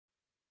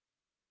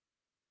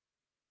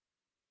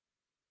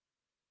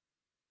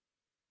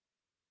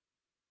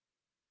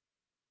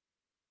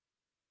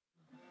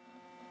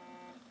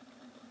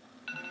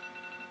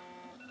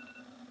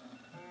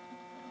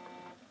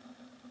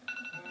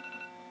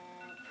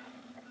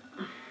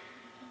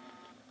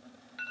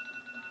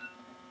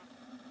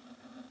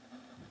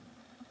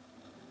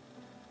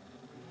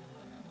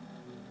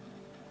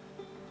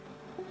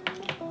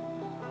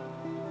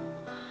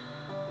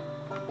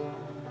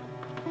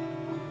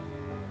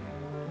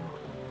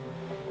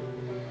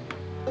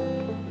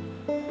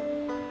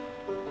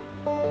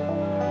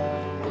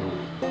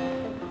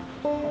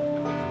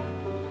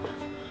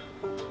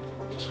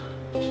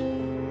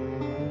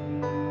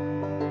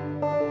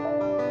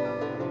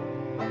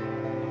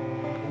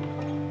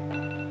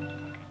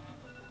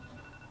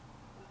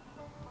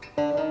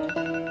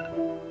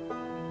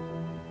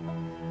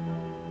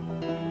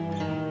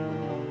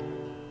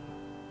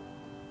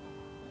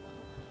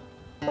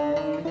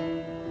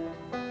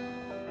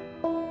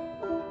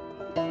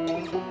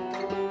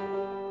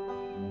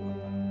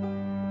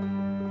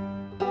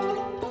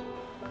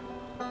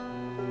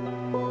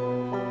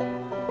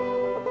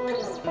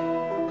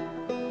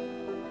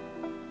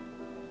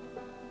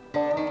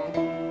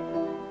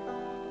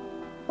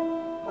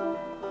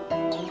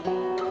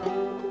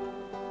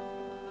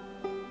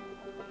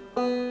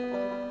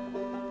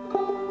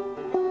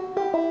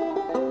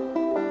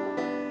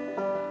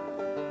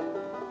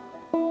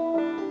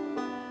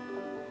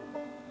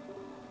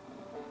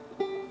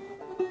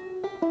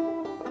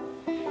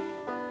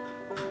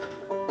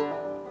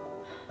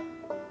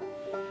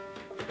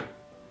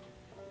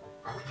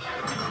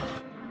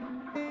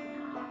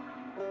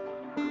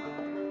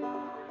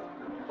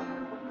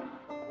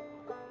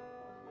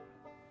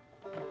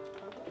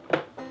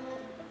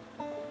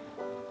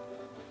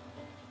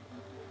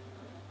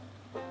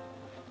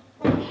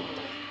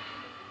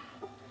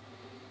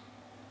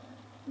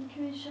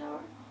me a shower?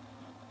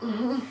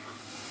 Mm-hmm.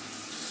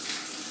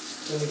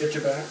 Let me get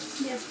you back?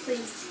 Yes,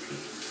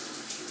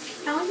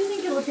 please. How long do you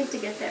think it will take to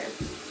get there?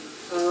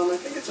 I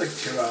think it's like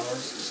 2 hours.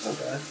 It's not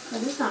bad.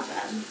 That is not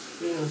bad.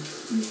 Yeah.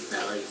 I'm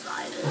so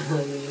excited. I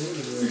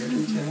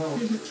can tell.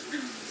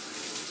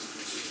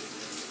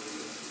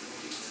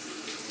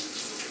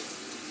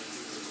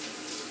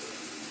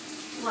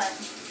 What?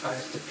 I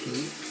have to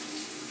pee.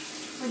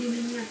 What do you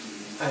mean you have to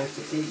pee? I have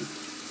to pee.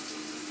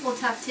 Well,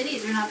 tough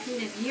titties are not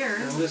peeing in here.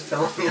 I'm just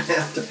telling you I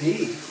have to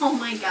pee. Oh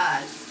my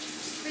god.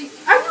 Are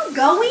you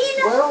going?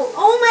 Well,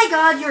 oh my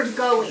god, you're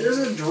going. There's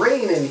a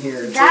drain in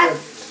here.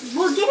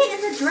 We'll get it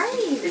in the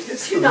drain.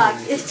 It's Do not.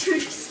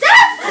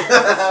 Stop!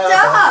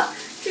 Stop!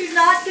 Do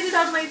not get it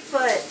on my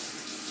foot.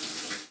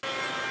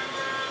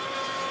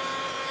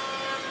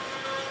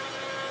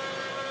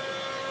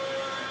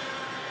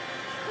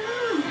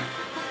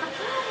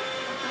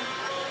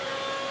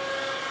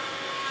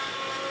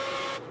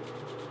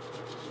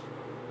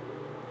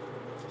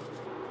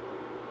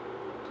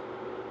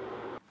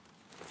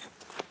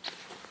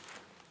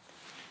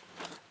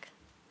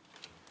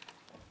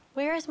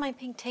 Where is my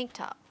pink tank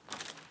top?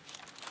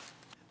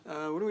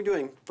 What are we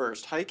doing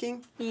first?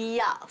 Hiking?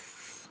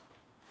 Yes.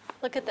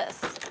 Look at this.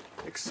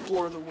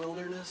 Explore the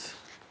wilderness?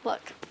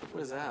 Look.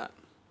 What is that?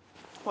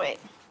 Wait.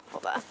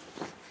 Hold on.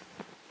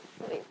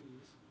 Wait.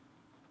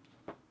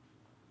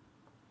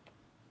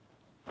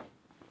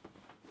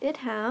 It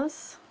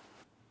has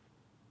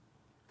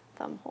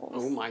thumb holes.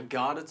 Oh my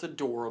god, it's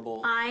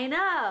adorable. I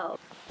know.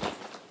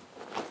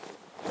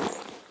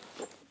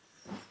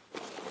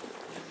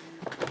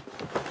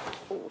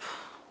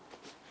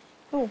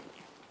 Oh,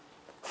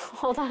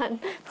 hold on.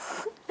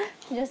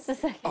 Just a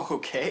second.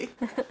 Okay.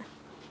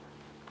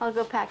 I'll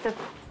go pack the...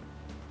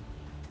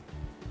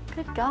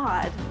 Good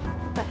God.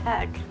 What the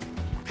heck?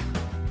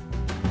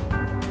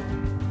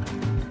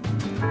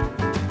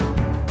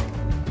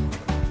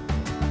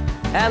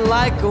 And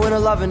like a winter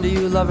loving, do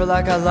you love her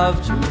like I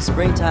loved you in the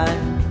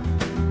springtime?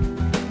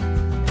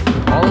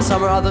 All the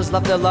summer others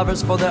left their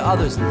lovers for their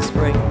others in the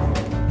spring.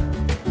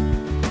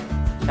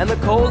 And the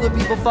colder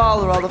people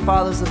fall are all the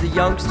fathers of the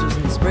youngsters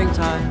in the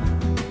springtime.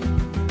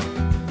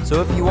 So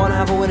if you want to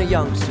have a winter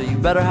youngster, you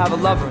better have a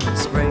lover in the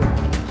spring.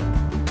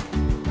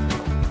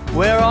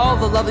 Where all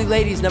the lovely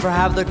ladies never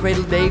have their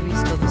cradled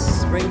babies till the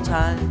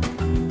springtime.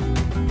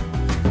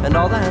 And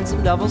all the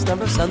handsome devils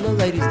never send their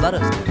ladies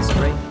letters till the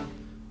spring.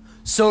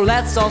 So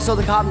let's all sew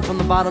the cotton from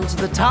the bottom to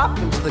the top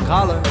and to the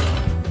collar.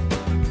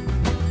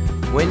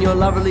 When your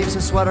lover leaves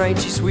her sweater, ain't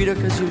she sweeter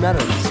 'cause you met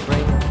her in the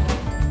spring?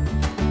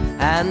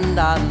 And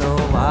I know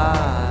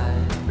why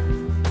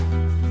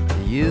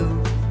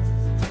you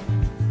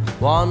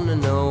wanna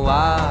know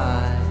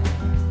why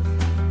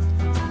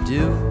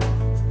do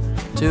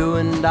too,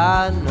 and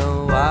I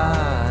know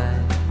why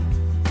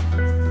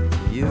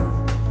you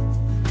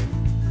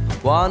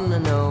wanna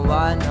know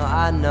why.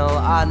 No,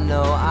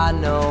 I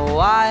know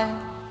why.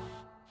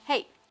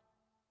 Hey.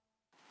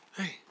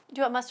 Hey. Do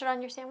you want mustard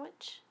on your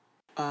sandwich?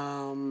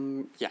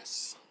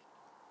 Yes.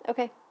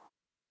 Okay.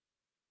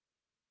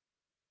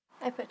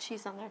 I put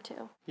cheese on there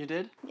too. You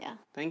did? Yeah.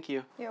 Thank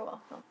you. You're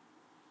welcome.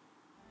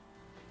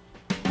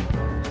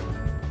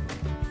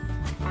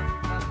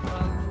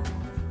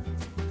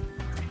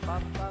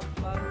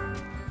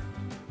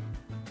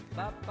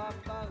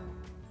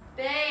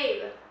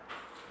 Babe!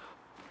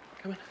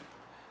 Come on.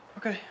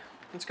 Okay,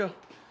 let's go. Do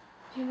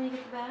you want me to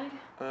get the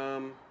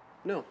bag?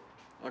 No.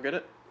 I'll get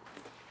it.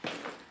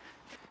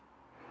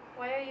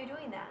 Why are you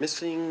doing that?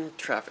 Missing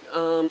traffic.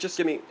 Just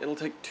give me, it'll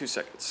take 2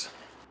 seconds.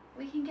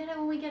 We can get it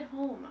when we get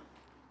home.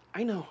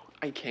 I know,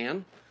 I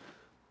can.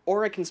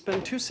 Or I can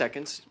spend 2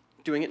 seconds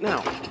doing it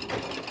now.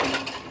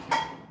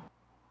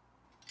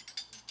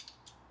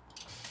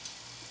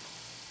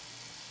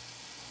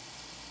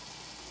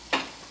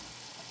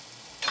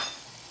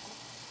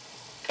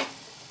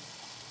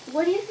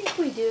 What do you think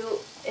we do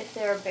if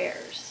there are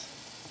bears?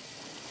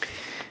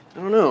 I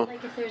don't know.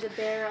 Like if there's a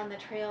bear on the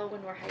trail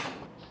when we're hiking.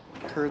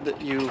 I heard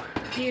that you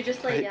Do you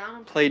just lay down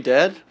and play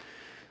dead?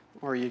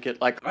 Or you get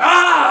like,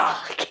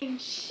 ah! fucking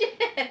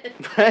shit?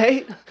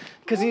 Right?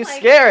 Because Oh you my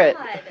scare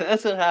God. it.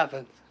 That's what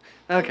happens.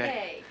 Okay,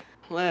 Okay.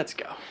 let's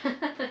go.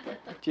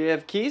 Do you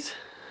have keys?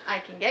 I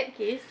can get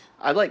keys.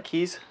 I'd like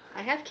keys.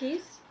 I have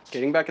keys.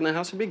 Getting back in the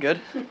house would be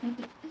good.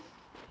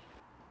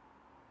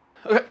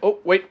 Okay. Oh,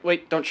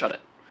 wait, don't shut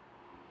it.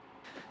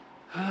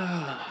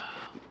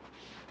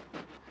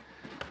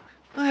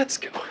 Let's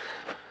go.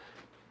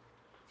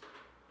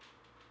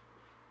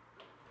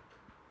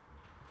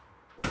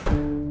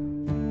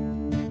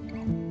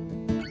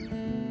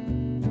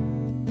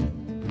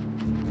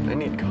 I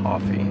need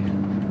coffee.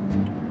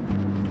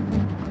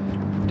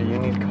 Do you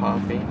need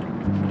coffee?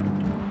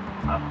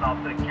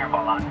 Salted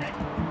caramel latte.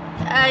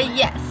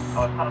 Yes.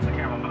 Oh, salted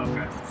caramel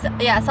mocha.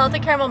 Yeah,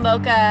 salted caramel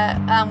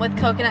mocha with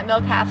coconut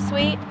milk, half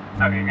sweet.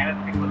 Okay, you're gonna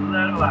speak a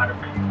little louder,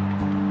 please.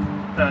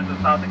 So it's a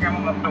salted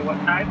caramel mocha, what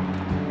size?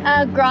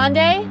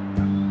 Grande.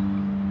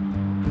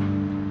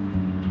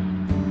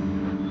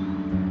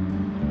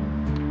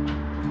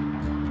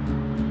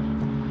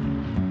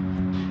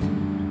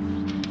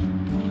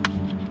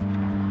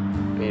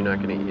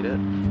 it.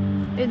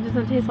 It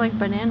doesn't taste like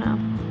banana.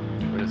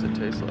 What does it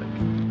taste like?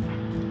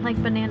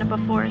 Like banana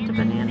before it's a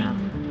banana.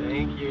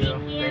 Thank you.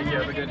 Thank you.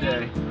 Have a good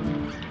day.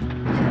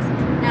 Yes.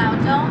 Now,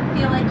 don't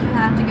feel like you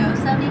have to go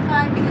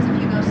 75 because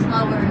if you go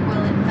slower, it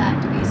will in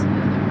fact be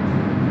smoother.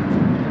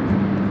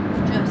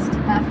 Just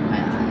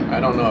FYI. I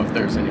don't know if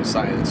there's any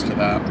science to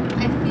that.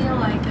 I feel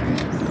like there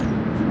is.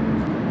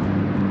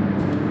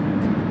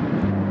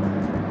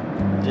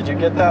 Did you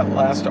get that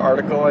last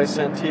article I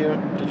sent to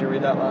you? Did you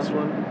read that last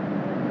one?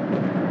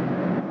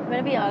 I'm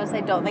gonna be honest,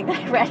 I don't think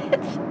that I read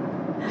it.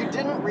 You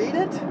didn't read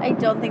it? I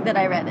don't think that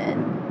I read it.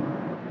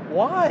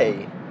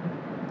 Why?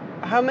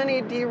 How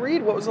many do you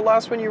read? What was the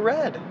last one you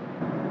read?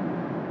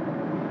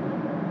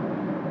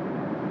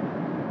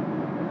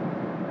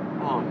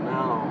 Oh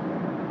no.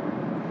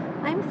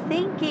 I'm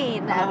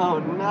thinking. Oh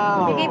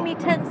no. You gave me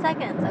 10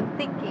 seconds. I'm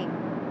thinking.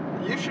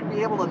 You should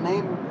be able to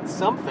name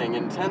something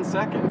in 10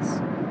 seconds.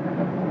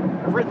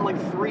 I've written like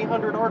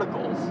 300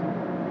 articles.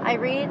 I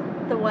read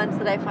the ones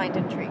that I find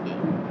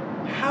intriguing.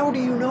 How do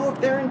you know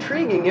if they're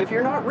intriguing if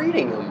you're not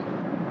reading them?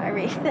 I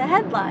read the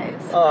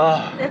headlines.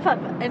 If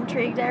I'm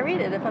intrigued, I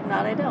read it. If I'm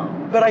not, I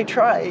don't. But I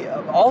try.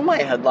 All my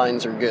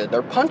headlines are good.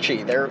 They're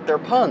punchy. They're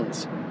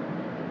puns.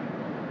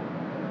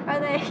 Are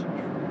they?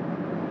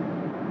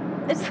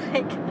 It's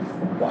like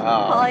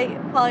Wow.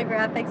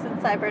 polygraphics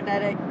and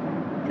cybernetic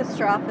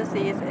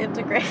catastrophes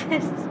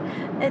integrated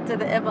into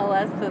the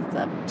MLS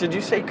system. Did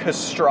you say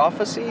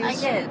catastrophes? I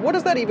did. What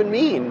does that even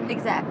mean?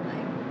 Exactly.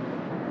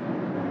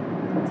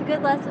 It's a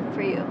good lesson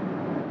for you.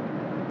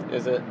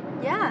 Is it?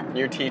 Yeah.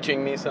 You're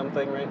teaching me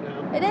something right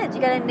now? It is.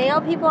 You gotta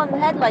nail people on the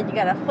headline. You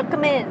gotta hook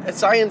them in.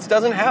 Science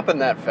doesn't happen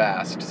that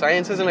fast.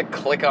 Science isn't a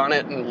click on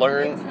it and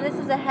learn. This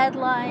is a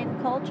headline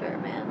culture,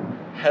 man.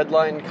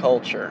 Headline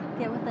culture.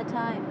 Get with the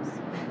times.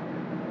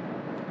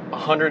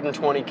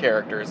 120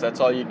 characters. That's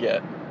all you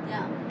get.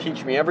 Yeah.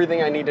 Teach me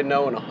everything I need to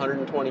know in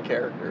 120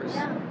 characters.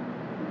 Yeah.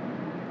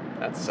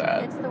 That's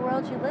sad. It's the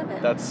world you live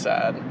in. That's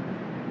sad.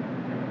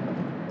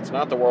 It's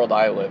not the world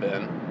I live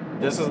in.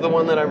 This is the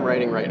one that I'm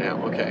writing right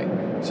now. Okay.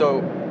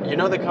 So, you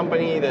know the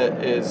company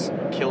that is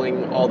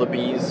killing all the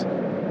bees?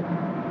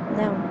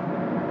 No.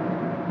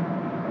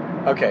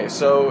 Okay,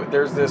 so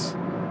there's this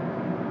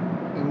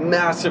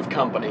massive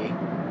company,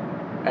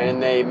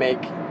 and they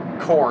make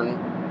corn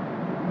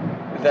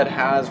that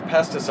has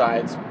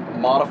pesticides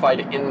modified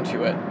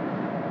into it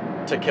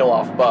to kill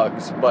off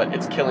bugs, but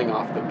it's killing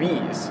off the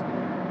bees.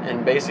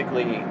 And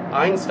basically,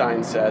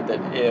 Einstein said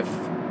that if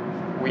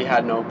we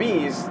had no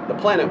bees, the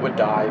planet would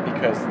die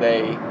because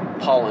they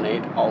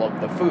pollinate all of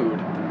the food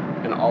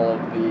and all of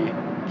the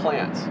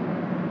plants.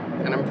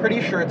 And I'm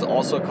pretty sure it's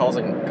also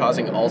causing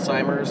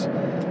Alzheimer's.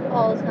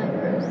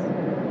 Alzheimer's.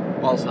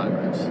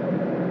 Alzheimer's.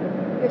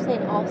 You're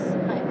saying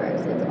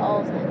Alzheimer's. It's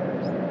Alzheimer's.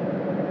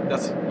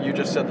 You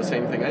just said the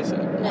same thing I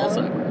said. No.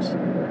 Alzheimer's.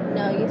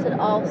 No, you said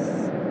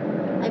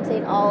I'm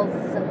saying Alz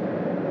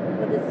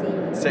with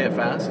a Z. Say it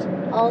fast.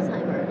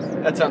 Alzheimer's.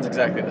 That sounds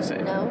exactly the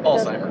same. No, it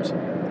Alzheimer's.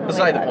 Oh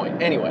Beside my the God.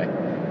 point. Anyway,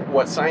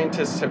 what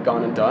scientists have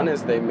gone and done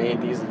is they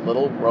made these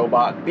little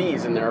robot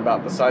bees, and they're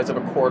about the size of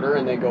a quarter,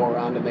 and they go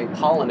around and they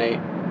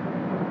pollinate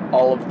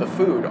all of the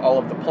food, all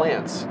of the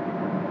plants.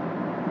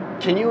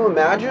 Can you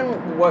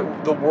imagine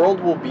what the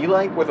world will be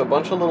like with a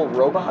bunch of little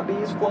robot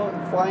bees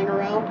flying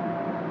around?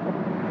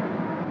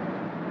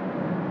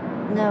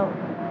 No,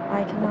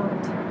 I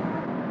cannot.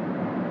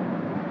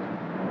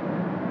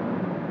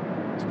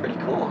 It's pretty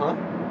cool, huh?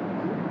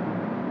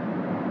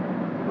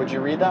 Would you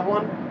read that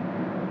one?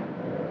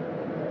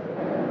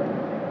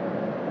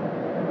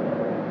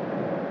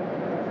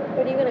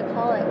 What are you gonna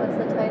call it? What's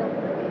the title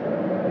gonna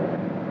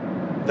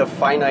be? The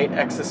Finite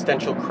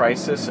Existential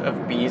Crisis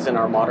of Bees in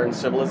Our Modern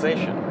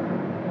Civilization.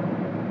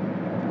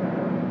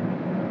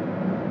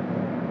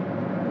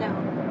 No,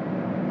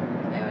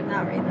 I would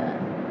not read that.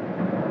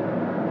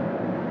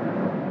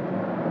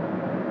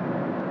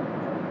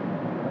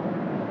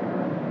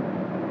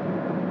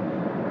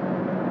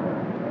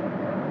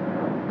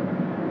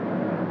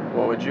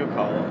 What would you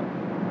call it?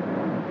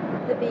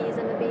 The bees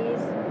and the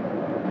bees.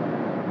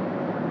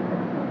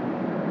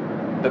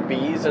 The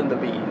Bees and the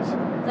Bees.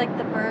 It's like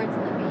the birds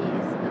and the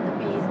bees, but the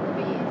bees and the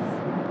bees.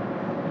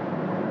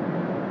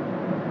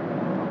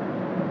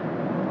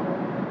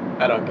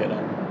 I don't get it.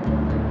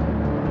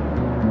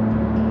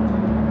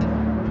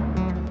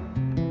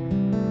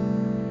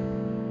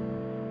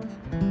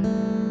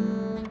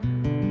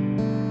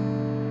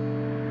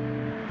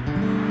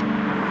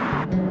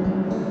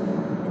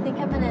 I think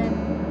I'm gonna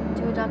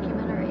do a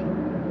documentary.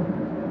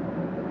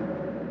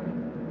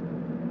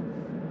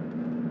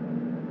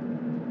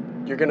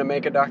 You're gonna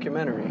make a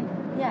documentary.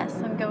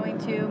 Yes, I'm going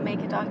to make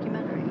a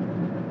documentary.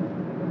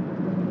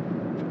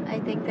 I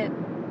think that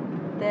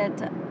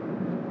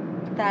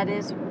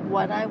is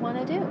what I want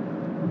to do.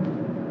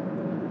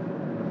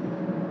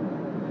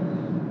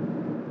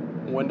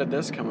 When did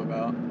this come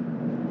about?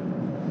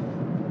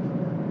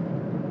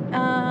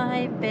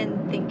 I've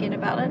been thinking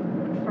about it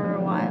for a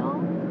while,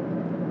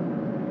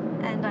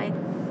 and I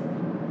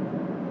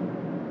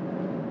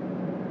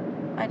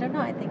don't know,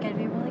 I think I'd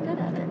be really good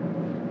at it.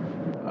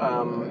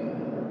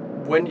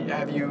 When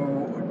have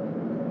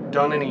you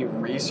done any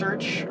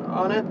research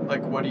on it?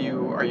 Like, what are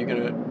you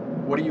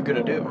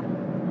gonna do?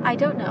 I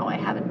don't know.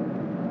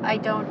 I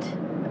don't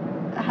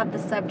have the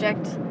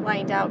subject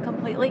lined out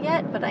completely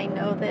yet, but I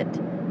know that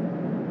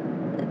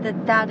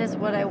is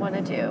what I want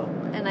to do,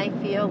 and I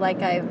feel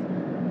like I've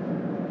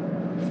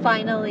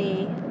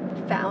finally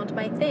found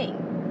my thing.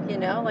 You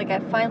know, like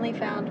I've finally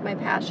found my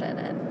passion,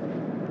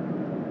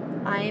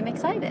 and I am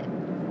excited.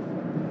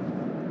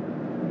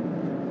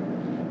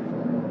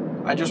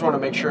 I just want to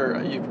make sure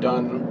you've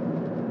done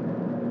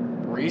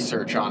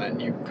research on it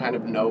and you kind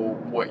of know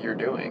what you're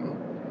doing.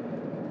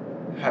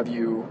 Have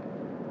you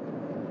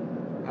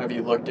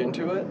looked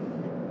into it?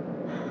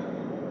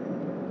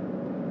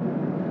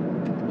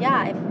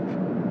 Yeah,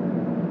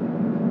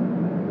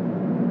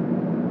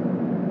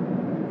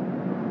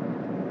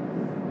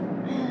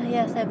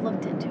 yes, I've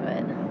looked into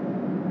it.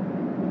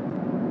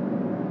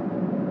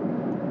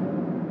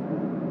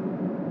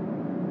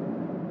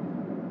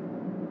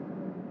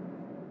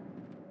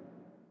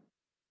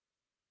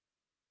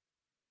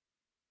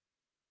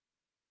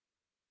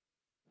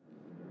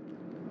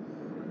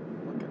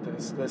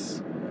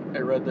 I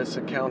read this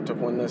account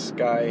of when this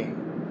guy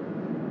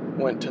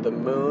went to the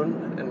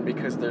moon, and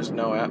because there's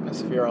no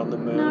atmosphere on the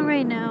moon. Not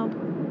right now.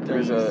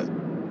 There's please.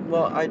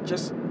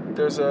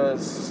 there's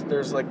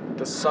like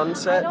the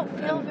sunset. I don't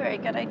feel very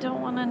good. I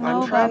don't want to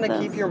know. I'm trying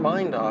about to keep your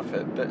mind off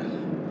it.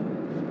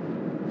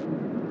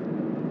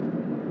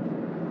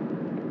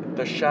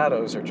 The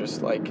shadows are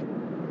just like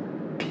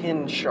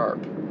pin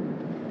sharp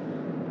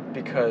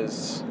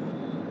because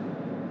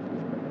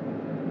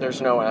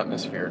there's no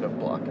atmosphere to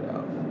block it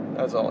out.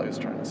 That's all I was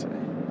trying to say.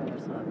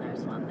 There's one.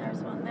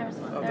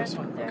 Oh, there's this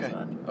one. There's Okay.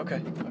 one.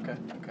 Okay.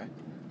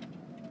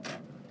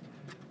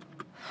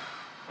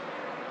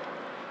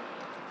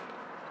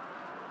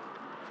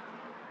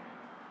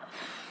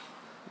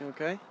 You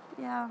okay?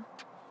 Yeah.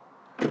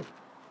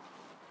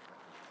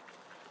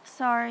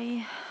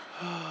 Sorry.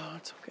 Oh,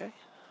 it's okay.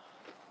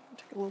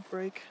 Take a little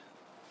break.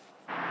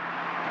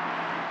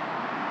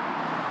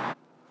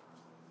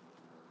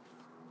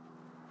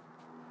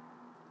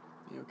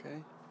 You okay?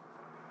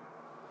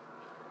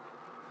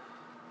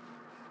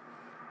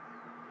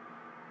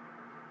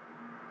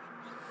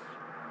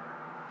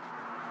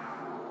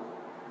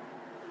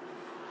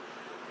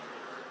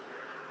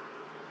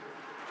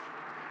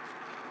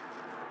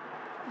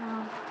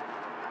 No.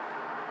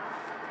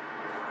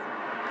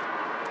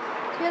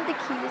 Do you have the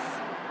keys?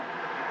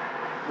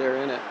 They're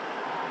in it.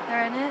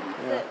 They're in it?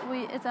 Yeah.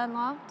 It's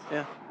unlocked?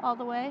 Yeah. All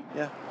the way?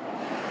 Yeah.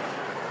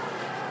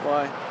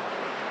 Why?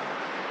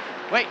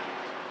 Wait!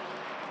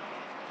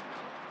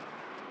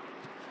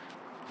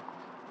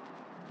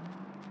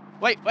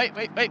 Wait. Hey,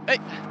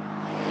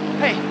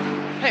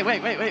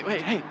 wait.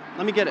 Hey,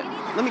 let me get it.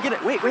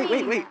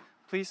 Wait.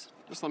 Please,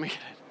 just let me get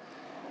it.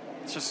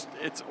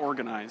 It's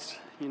organized.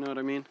 You know what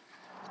I mean?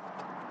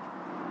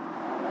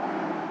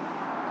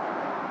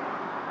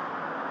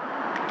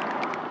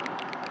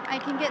 I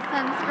can get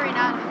sunscreen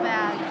out of the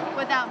bag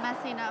without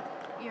messing up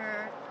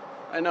your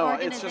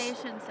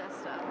organization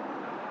system.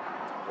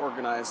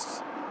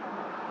 Organized.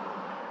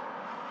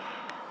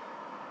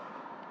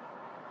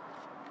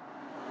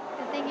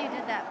 Good thing you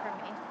did that for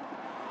me.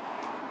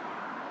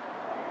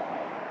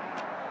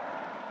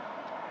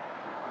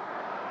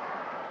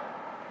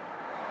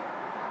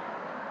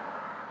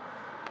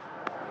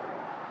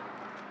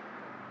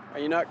 Are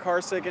you not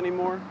car sick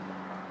anymore?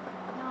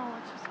 No,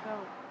 let's just go.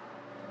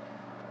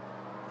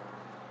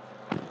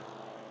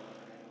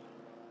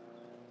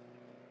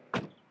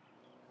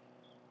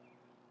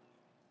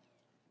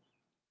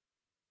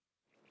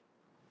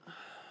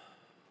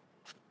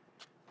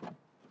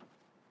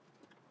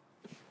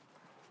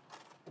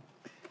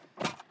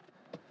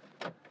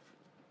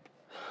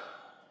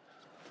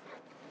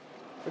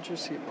 Put your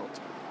seatbelt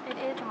on. It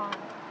is on.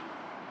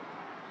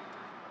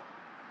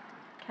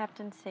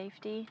 Captain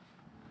Safety.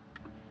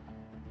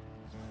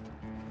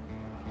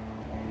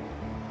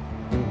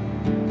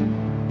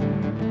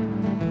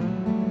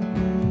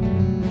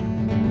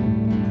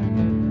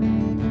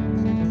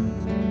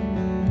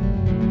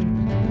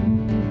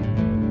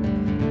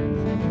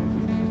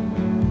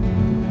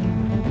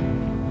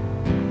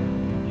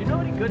 Do you know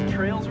any good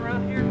trails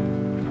around here?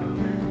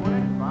 There's one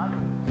at the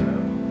bottom of the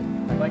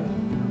road. Like,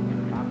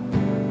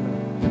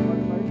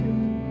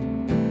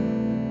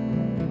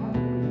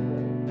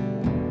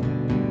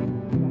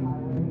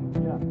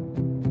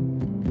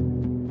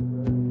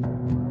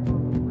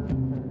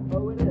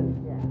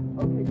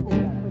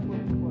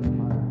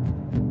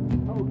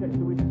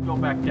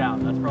 back down.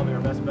 That's probably our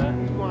best bet.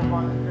 You want to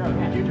find the road?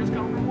 Did you just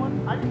come from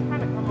one? I just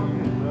kind of come on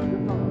this road.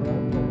 Just on the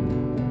road.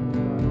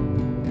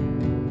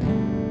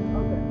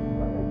 Okay,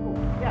 cool.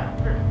 Yeah,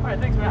 sure. All right,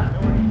 thanks, man. No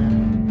worries, man.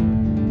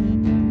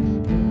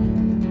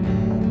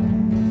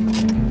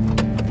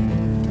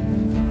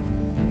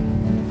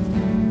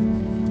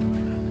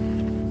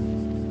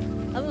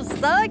 I'm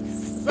so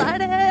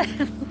excited.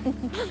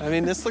 I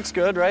mean, this looks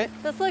good, right?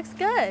 This looks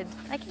good.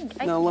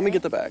 No, let me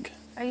get the bag.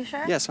 Are you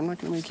sure? Yes, I'm not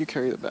going to make you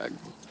carry the bag.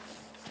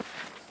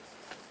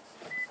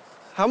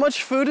 How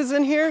much food is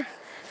in here?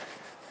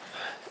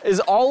 Is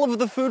all of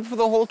the food for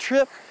the whole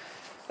trip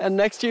and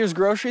next year's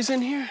groceries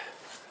in here?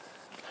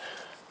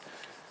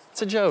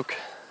 It's a joke.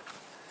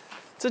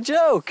 It's a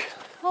joke.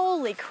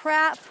 Holy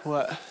crap.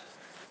 What?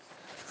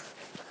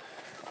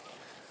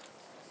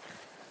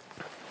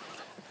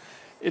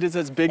 It is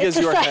as big as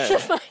your head.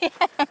 It's the size of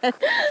my head.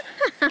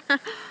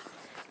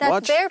 That's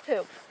Watch. bear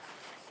poop.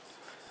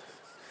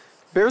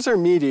 Bears are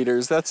meat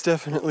eaters. That's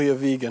definitely a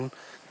vegan.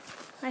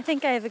 I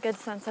think I have a good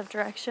sense of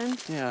direction.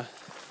 Yeah.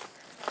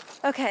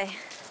 Okay.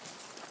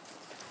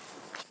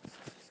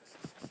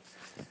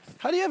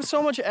 How do you have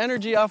so much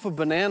energy off a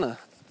banana?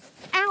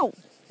 Ow.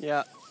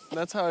 Yeah,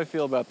 that's how I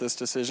feel about this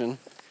decision.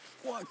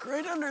 Walk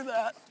right under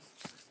that.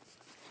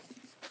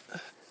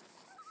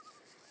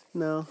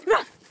 No.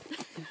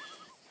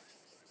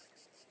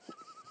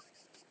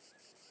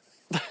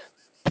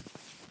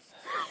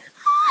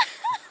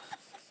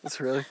 It's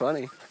really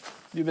funny.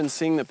 You've been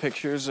seeing the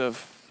pictures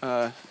of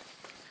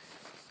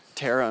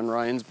Tara and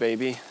Ryan's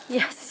baby.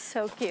 Yes,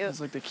 so cute. It's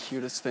like the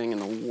cutest thing in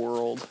the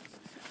world.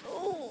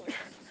 Ooh.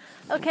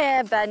 Okay, I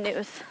have bad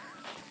news.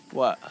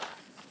 What?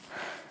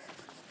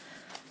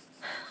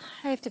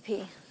 I have to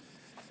pee.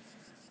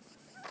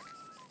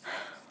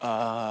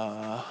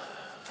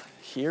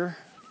 Here?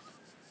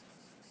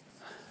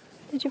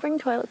 Did you bring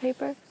toilet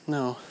paper?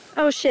 No.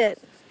 Oh shit.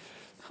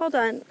 Hold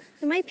on.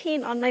 Am I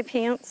peeing on my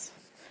pants?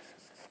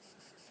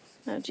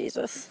 Oh,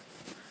 Jesus.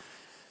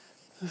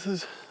 This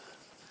is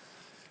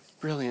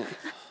brilliant.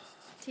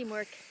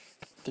 Teamwork.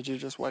 Did you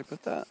just wipe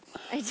with that?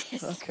 I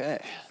did. Okay.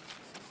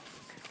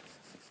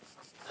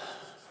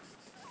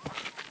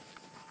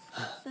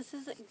 This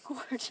is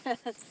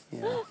gorgeous.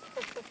 Yeah.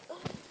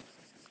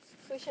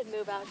 We should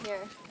move out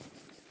here.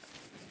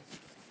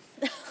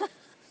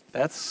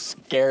 That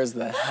scares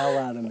the hell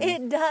out of me.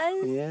 It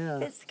does? Yeah.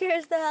 It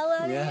scares the hell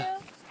out Yeah.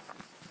 of you?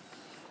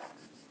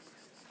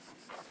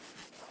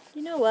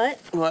 You know what?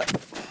 What?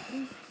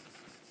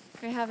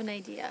 I have an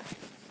idea.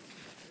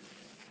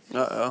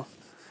 Uh-oh.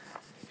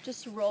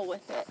 Just roll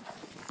with it.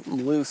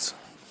 I'm loose.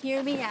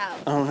 Hear me out.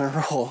 I'm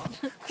gonna roll.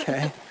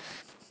 Okay.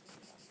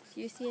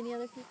 Do you see any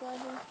other people out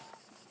here?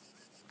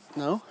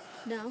 No?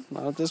 No?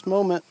 Not at this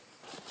moment.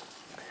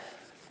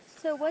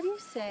 So what do you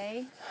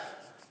say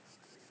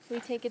we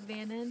take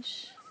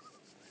advantage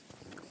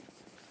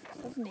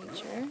of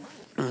nature?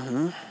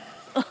 Mm-hmm.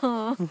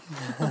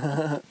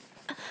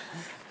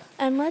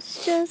 And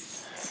let's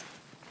just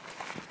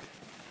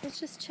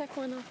check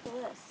one off the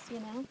list, you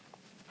know?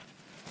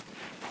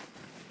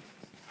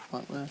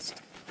 What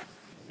list?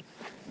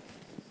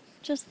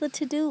 Just the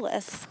to-do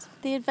list,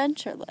 the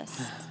adventure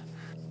list.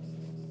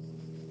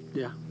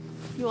 Yeah.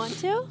 You want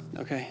to?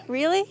 Okay.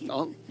 Really?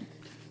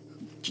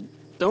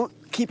 Don't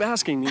keep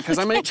asking me, because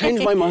I might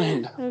change my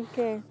mind.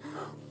 Okay.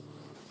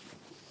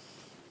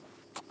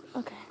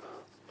 Okay.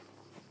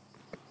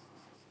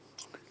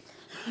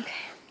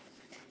 Okay.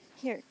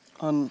 Here.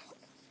 Okay.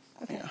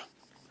 Yeah.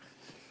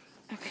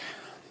 Okay.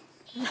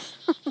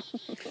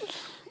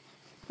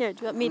 Here,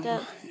 do you want me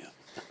to? Yeah.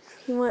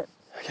 You want?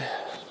 Okay.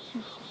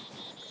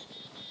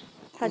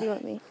 How do you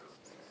want me?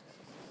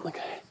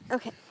 Okay.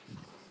 Okay.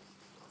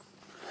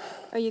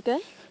 Are you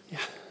good? Yeah.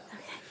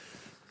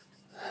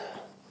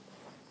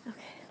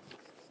 Okay.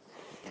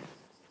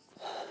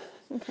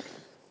 Okay.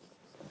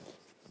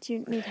 Do you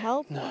need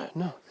help?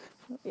 No.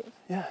 Yeah.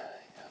 Yeah.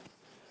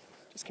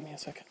 Just give me a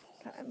second.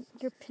 God,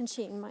 you're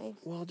pinching my.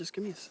 Well, just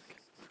give me a second.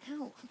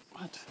 Ow.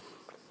 What?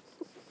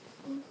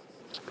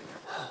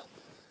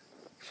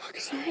 Fuck,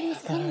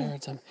 Nobody's that coming.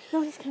 hurts.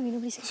 Nobody's coming.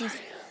 Nobody's coming.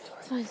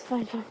 It's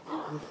fine.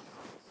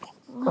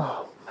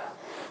 Oh.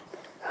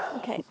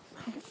 Okay.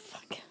 Oh,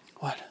 fuck.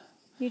 What?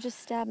 You just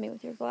stabbed me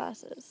with your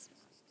glasses.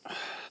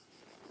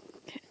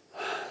 Okay.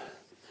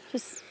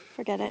 Just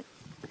forget it.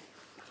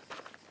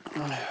 I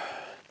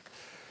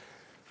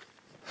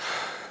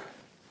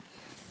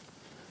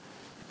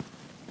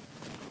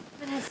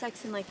haven't had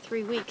sex in like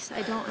 3 weeks.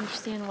 I don't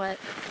understand what.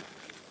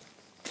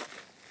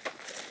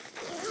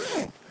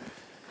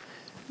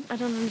 I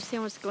don't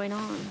understand what's going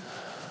on.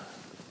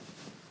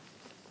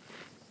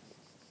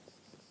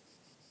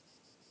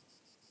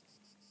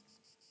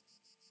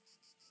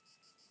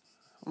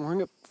 I'm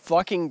wearing a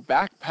fucking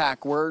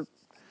backpack. We're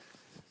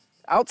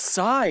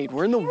outside.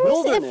 We're in the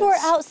wilderness. If we're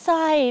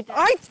outside.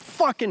 I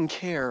fucking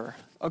care,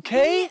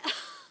 okay?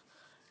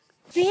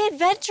 Be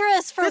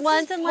adventurous for This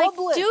once is and like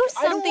public. do I don't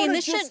something. wanna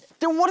This should.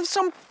 Then what if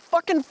some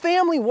fucking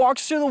family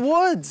walks through the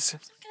woods?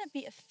 It's not gonna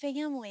be a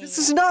family. This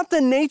is not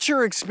the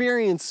nature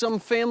experience some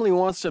family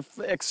wants to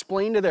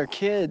explain to their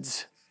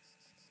kids.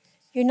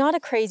 You're not a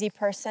crazy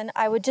person.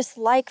 I would just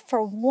like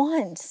for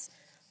once,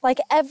 like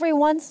every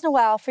once in a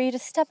while, for you to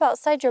step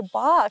outside your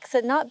box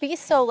and not be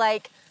so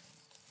like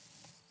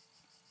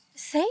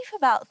safe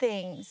about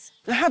things.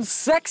 Have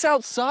sex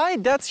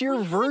outside? That's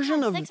your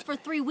version of... sex for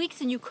 3 weeks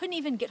and you couldn't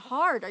even get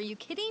hard. Are you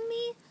kidding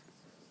me?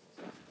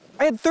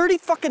 I had 30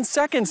 fucking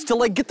seconds to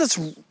like get this...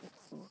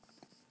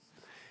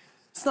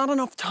 It's not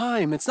enough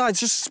time. It's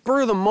just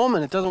spur of the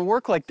moment. It doesn't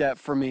work like that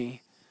for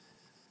me.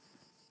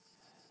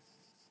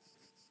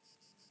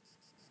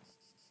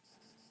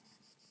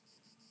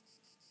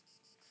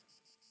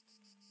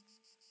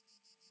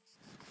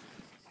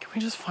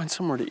 we just find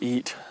somewhere to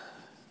eat?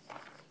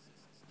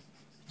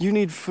 You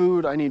need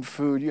food, I need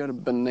food. You got a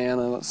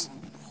banana. Let's...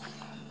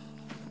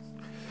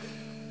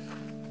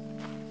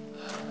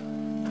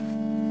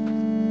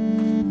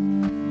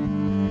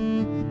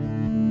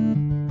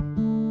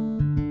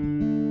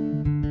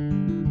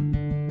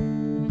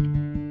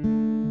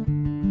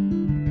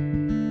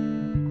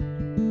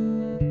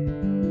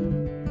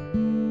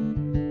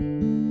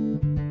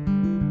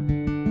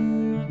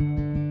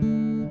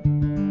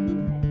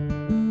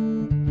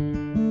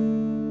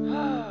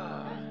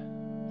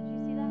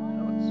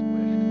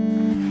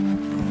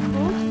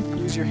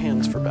 Use your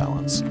hands for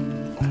balance.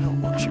 I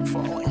don't want you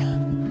falling.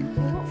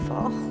 I won't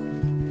fall.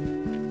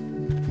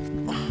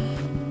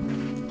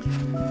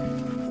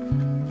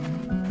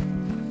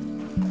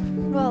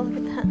 Well, look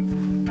at that.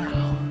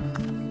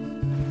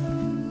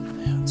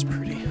 Yeah, it's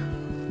pretty.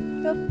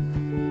 Yep.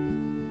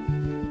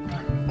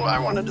 Well, I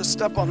wanted to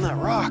step on that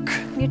rock.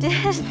 You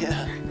did?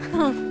 Yeah.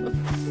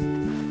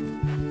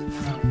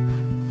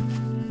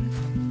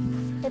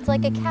 It's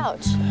like a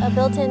couch, a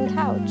built-in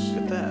couch.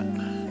 Look at that.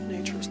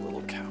 Nature's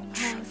little couch.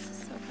 Oh, this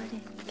is so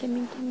pretty.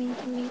 Gimme, gimme,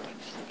 gimme.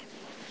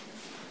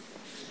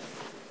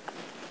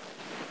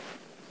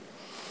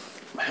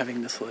 I'm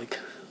having this, like,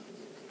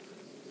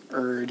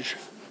 urge.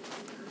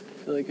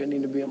 I feel like I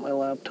need to be at my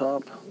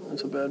laptop.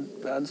 That's a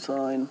bad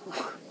sign.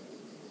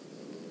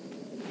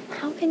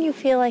 How can you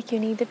feel like you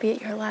need to be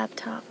at your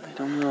laptop? I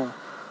don't know.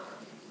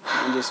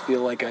 I just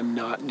feel like I'm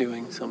not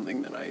doing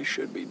something that I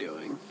should be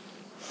doing.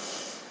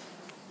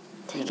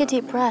 Take a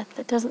deep breath.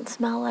 It doesn't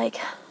smell like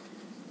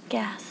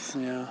gas.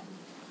 Yeah.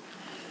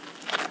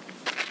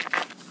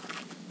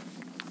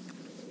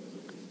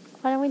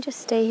 Why don't we just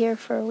stay here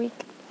for a week?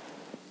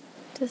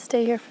 Just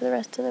stay here for the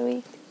rest of the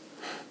week.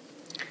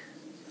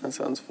 That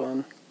sounds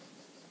fun.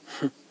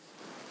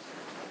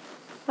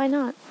 Why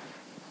not?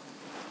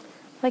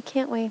 Why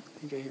can't we? I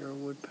think I hear a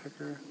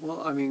woodpecker.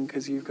 Well, I mean,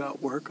 because you've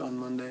got work on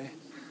Monday.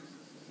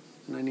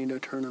 And I need to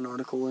turn an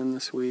article in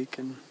this week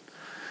and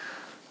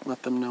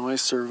let them know I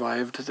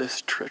survived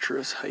this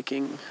treacherous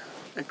hiking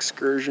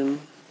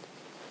excursion.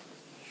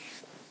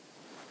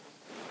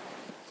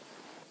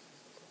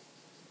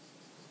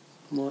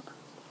 What?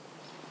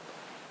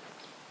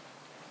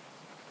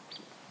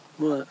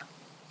 What?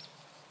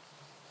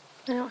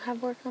 I don't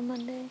have work on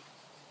Monday.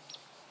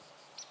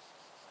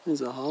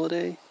 Is it a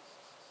holiday?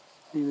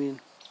 What do you mean?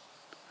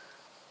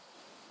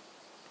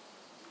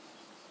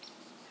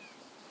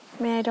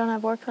 I mean, I don't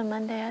have work on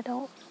Monday. I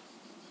don't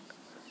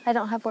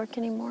have work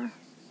anymore.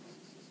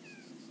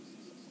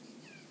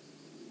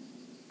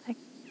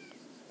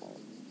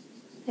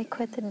 I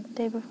quit the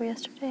day before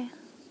yesterday.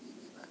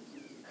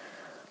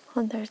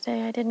 On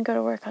Thursday, I didn't go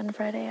to work on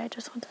Friday. I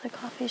just went to the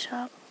coffee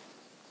shop.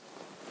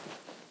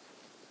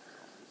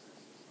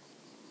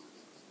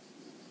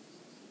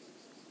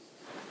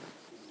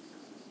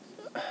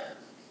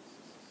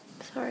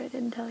 Sorry, I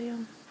didn't tell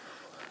you.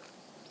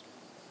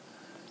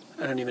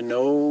 I don't even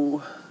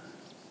know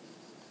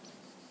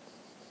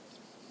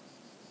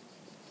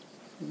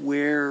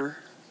where.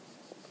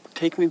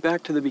 Take me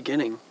back to the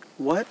beginning.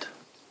 What?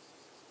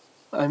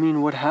 I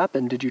mean, what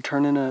happened? Did you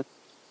turn in a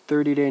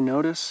 30-day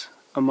notice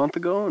a month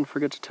ago and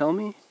forget to tell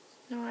me?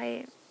 No,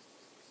 I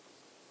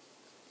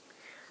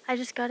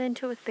just got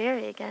into it with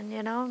Barry again,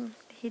 you know?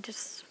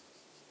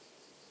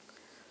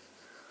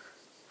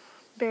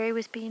 Barry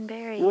was being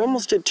Barry. We're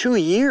almost at 2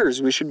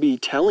 years. We should be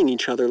telling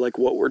each other, like,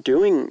 what we're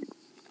doing,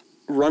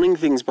 running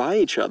things by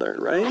each other,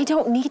 right? I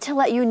don't need to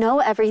let you know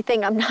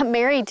everything. I'm not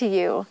married to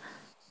you.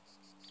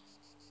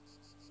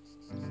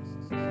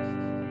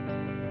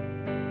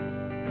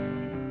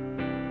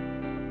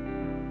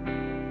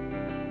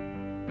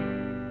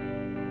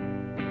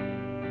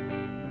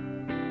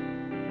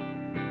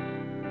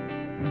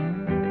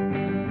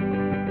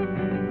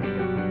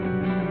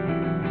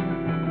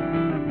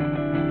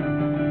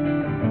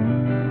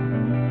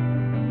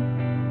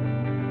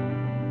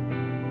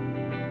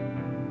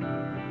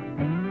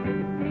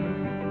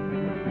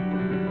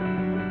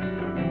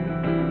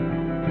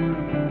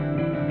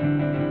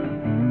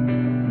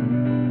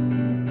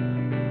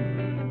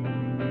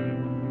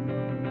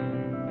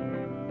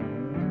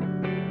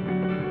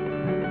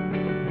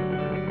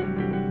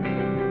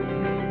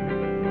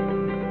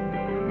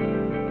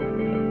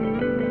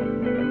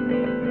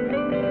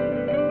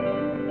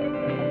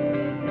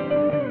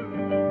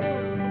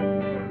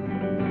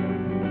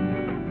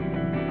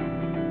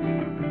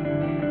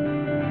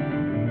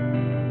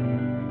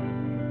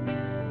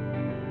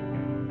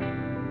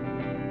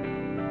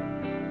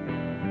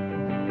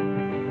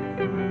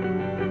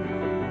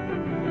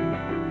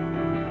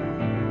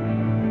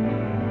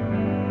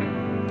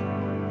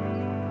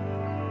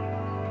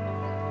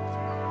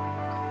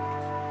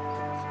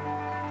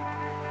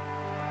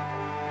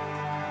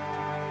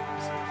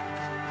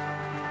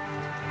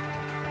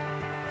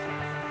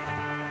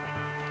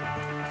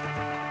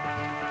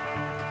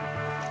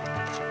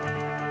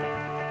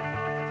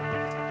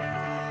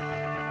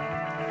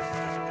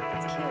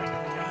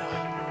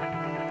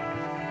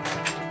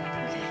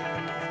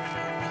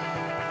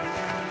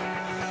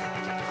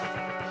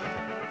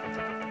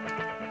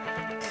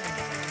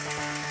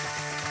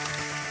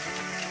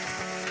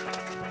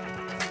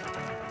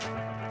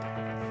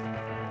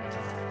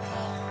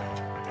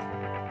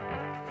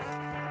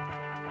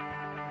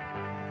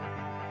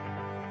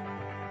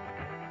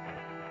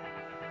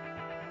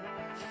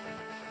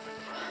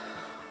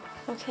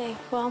 Okay,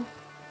 well.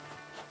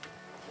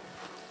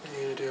 What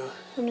are you gonna do?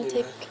 I'm gonna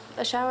take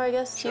a shower, I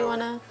guess. Shower. Do you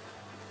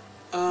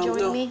wanna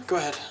join me? Go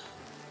ahead.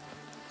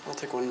 I'll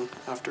take one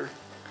after.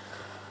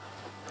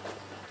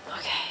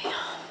 Okay.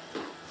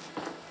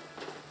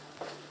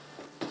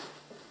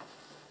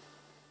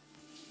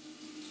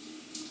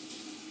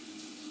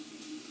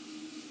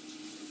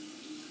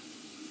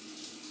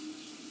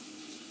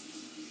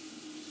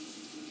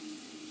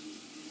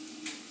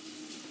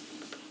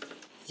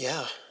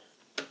 Yeah.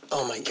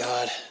 Oh my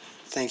God.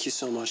 Thank you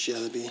so much. Yeah,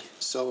 that'd be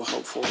so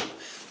helpful.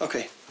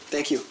 Okay.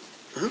 Thank you.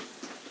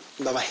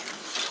 Bye-bye.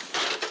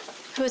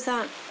 Who is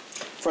that?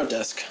 Front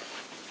desk.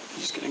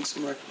 Just getting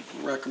some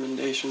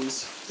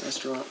recommendations.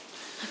 Restaurant.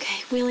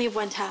 Okay, we only have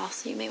one towel,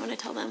 so you may want to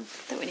tell them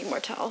that we need more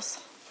towels.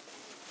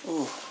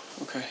 Oh,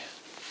 okay.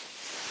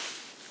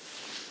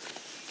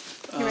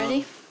 You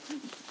ready?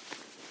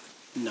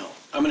 No.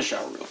 I'm gonna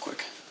shower real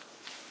quick.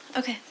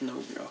 Okay. And then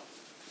we can go.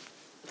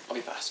 I'll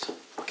be fast.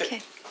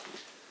 Okay.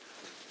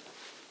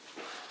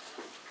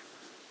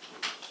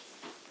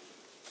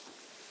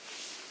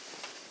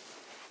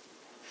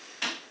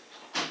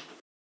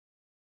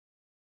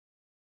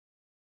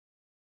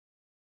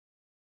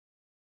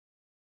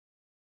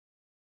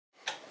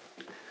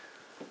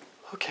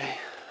 Okay,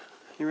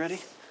 you ready?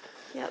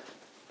 Yep.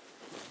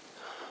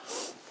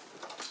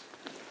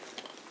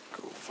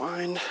 Go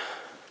find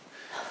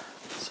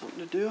something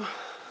to do.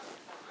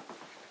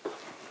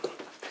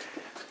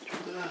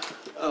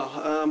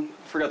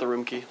 Forgot the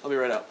room key. I'll be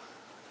right out.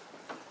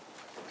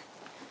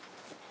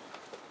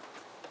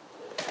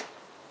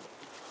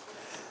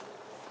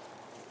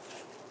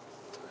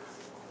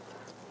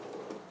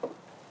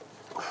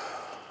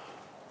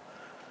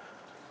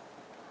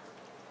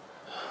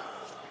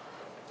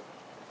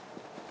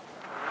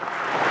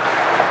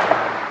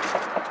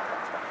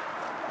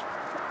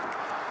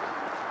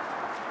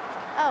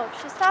 Oh,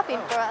 she's stopping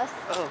for us.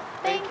 Oh,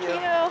 Thank you.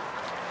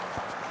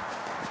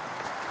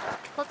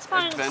 Let's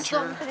find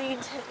Adventure. something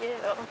to do.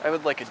 I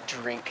would like a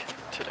drink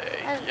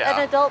today.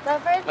 An adult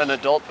beverage? An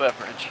adult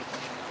beverage.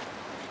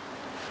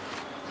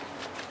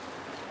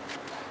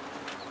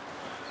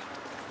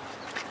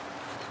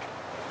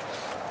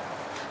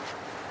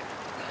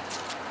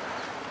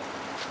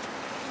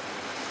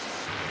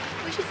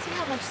 We should see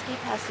how much ski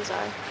passes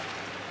are.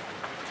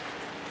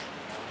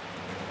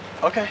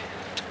 Okay.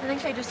 I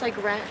think they just like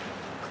rent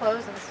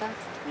clothes and stuff.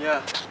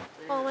 Yeah.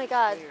 Oh my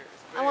God.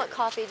 I want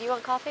coffee. Do you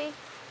want coffee?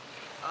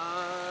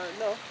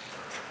 No.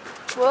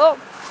 Whoa.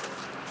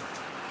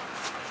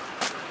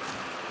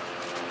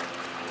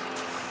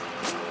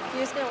 You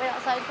just gonna wait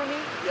outside for me?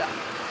 Yeah.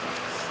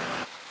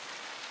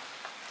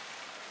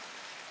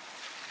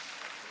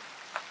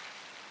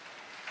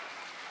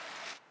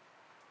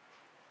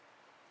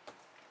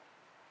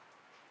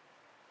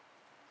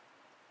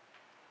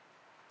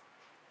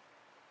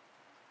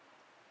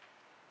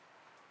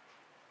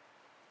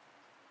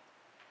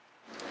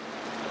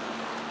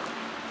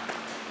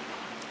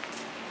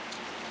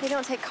 They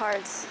don't take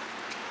cards.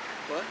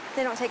 What?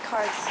 They don't take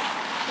cards.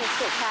 They just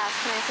take cash.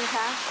 Can I have some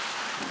cash?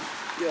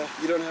 Yeah,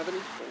 you don't have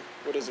any?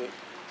 What is it?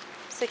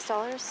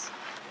 $6.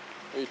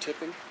 Are you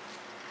tipping?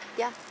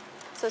 Yeah.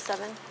 So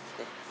 7.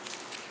 Okay.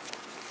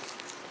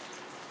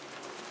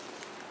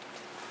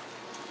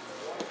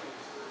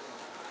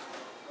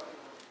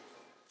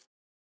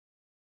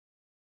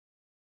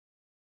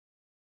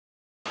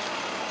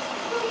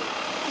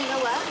 You know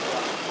what?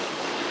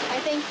 I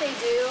think they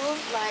do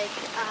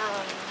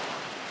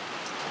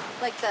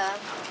like the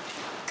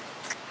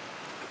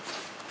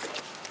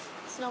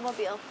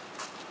snowmobile.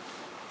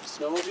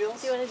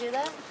 Snowmobiles? Do you want to do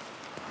that?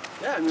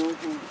 Yeah, I mean we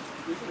can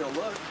go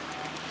look.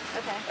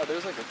 Okay. Oh,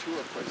 there's like a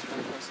tulip place right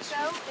across the street.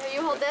 So, here,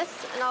 you hold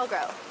this and I'll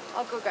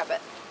go grab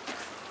it.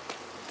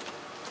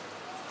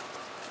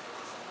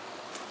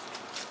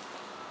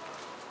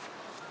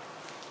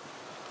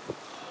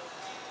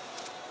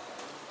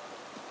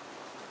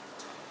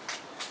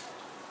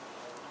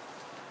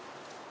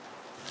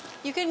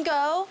 You can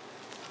go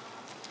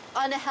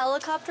on a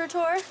helicopter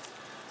tour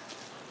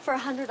for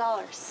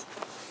 $100.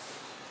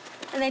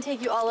 And they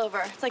take you all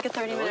over. It's like a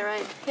 30-minute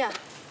ride. Yeah.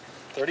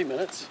 30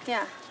 minutes?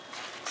 Yeah.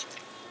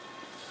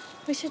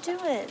 We should do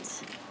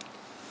it.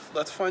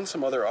 Let's find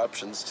some other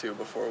options too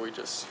before we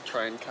just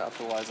try and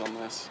capitalize on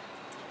this.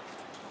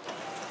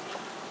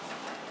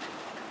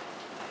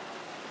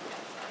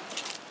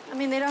 I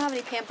mean, they don't have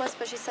any pamphlets,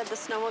 but she said the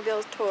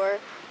snowmobile tour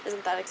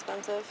isn't that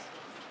expensive.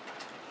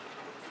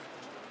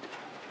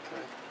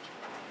 Okay.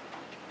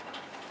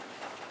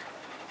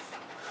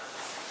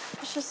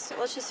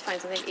 Let's just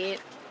find something to eat.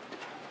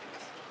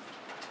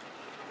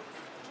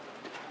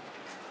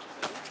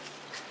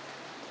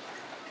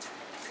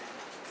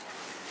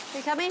 Are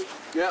you coming?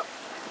 Yep.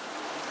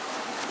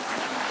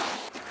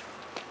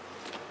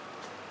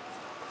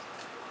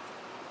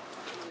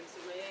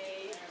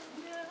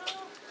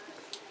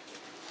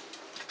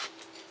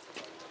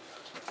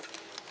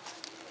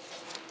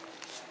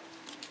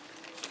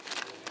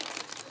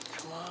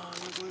 Come on,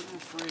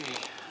 gluten-free,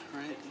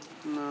 right?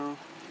 No.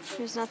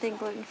 There's nothing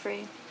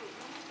gluten-free.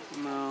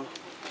 No.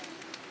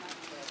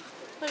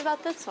 What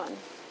about this one?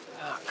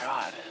 Oh,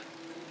 God.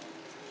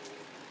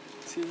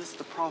 See, this is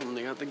the problem.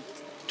 They got the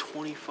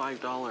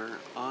 $25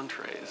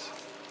 entrees.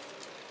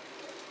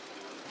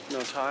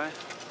 No tie?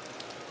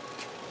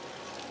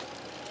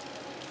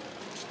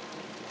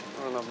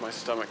 I don't know if my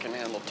stomach can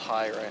handle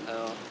Thai right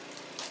now.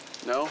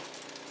 No?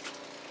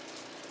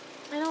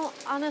 I don't,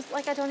 honestly,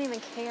 like, I don't even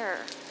care.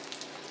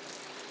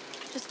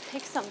 Just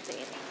pick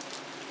something.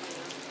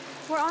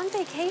 We're on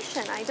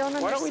vacation. I don't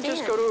understand. Why don't we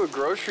just go to a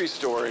grocery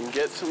store and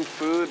get some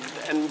food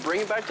and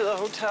bring it back to the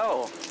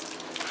hotel?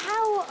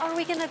 How are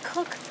we gonna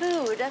cook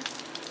food?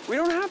 We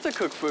don't have to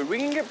cook food. We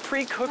can get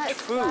pre-cooked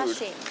food.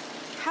 Flashing.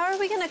 How are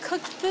we gonna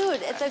cook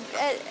food?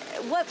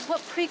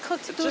 What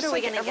pre-cooked food are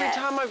we gonna every get?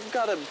 time I've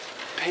got to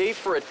pay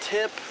for a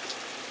tip,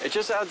 it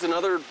just adds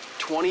another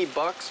 20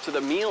 bucks to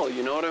the meal,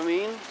 you know what I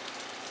mean?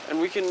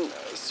 And we can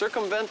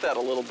circumvent that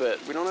a little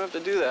bit. We don't have to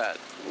do that.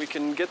 We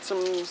can get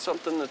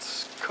something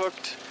that's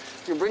cooked.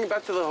 We can bring it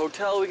back to the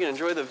hotel. We can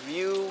enjoy the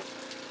view.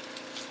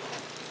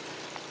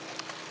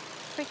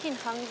 Freaking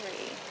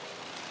hungry.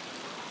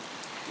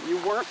 You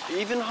weren't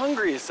even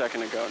hungry a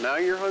second ago. Now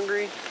you're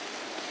hungry?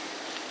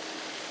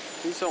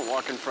 Please don't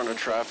walk in front of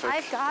traffic.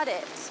 I've got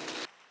it.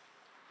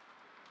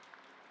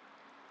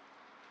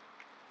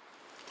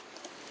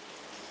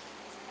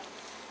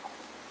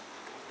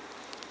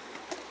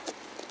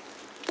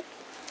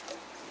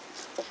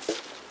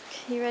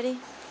 Okay, you ready?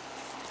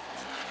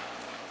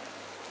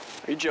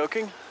 Are you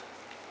joking?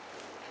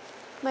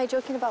 Am I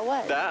joking about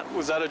what?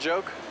 Was that a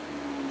joke?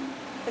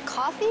 The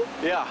coffee?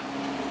 Yeah.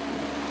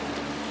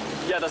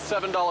 Yeah, the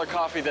 $7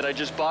 coffee that I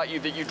just bought you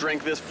that you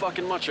drank this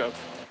fucking much of.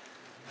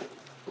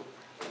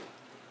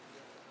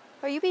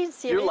 Are you being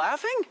serious? You're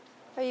laughing?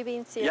 Are you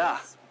being serious? Yeah.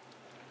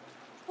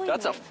 What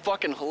That's do a you mean?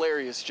 fucking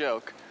hilarious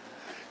joke.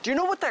 Do you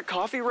know what that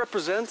coffee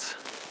represents?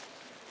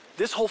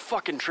 This whole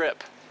fucking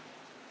trip.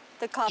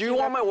 The coffee. Do you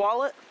want my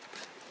wallet?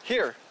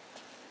 Here.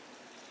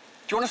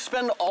 Do you want to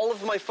spend all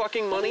of my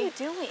fucking money?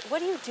 What are you doing?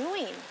 What are you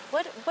doing?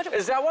 What?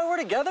 Is that why we're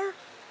together?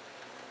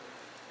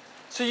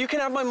 So you can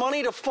have my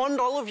money to fund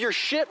all of your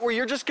shit where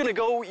you're just gonna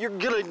go, you're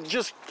gonna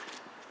just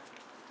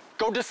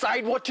go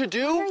decide what to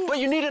do? But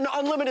you need an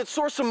unlimited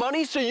source of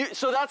money,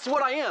 so that's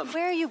what I am.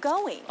 Where are you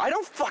going? I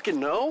don't fucking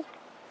know.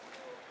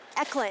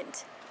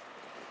 Eckland.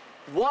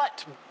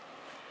 What?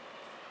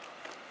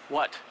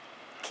 What?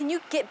 Can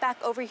you get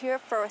back over here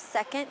for a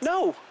second?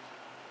 No.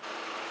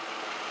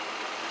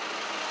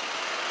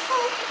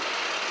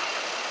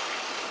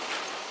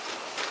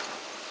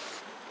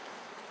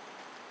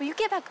 Will you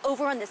get back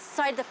over on this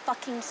side of the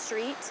fucking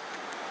street?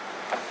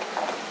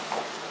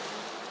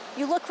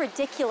 You look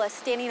ridiculous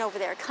standing over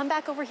there. Come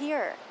back over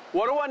here.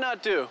 What do I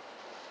not do?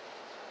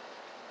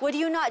 What do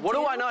you not do? What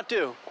do I not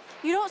do?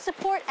 You don't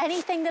support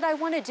anything that I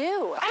want to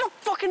do. I don't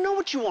fucking know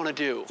what you want to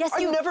do. Yes,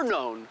 I've never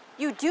known.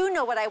 You do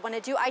know what I want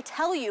to do. I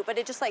tell you, but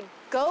it just like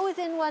goes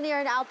in one ear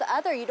and out the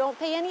other. You don't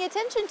pay any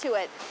attention to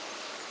it.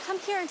 Come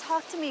here and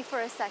talk to me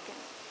for a second.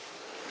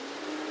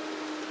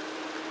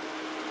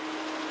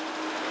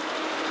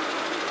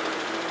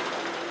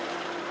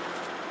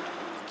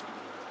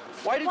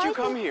 Why did you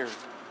come here?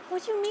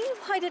 What do you mean,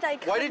 why did I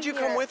come Why did you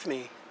here? come with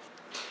me?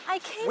 I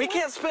came We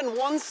can't spend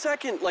 1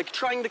 second like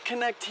trying to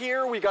connect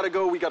here. We gotta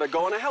go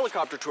on a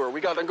helicopter tour.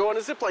 We gotta go on a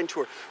zipline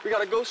tour. We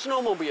gotta go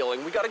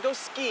snowmobiling. We gotta go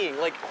skiing.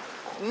 Like,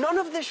 none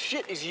of this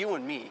shit is you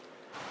and me.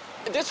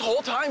 This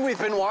whole time we've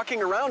been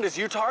walking around is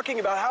you talking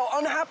about how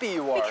unhappy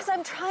you are. Because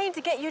I'm trying to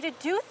get you to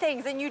do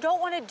things and you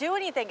don't want to do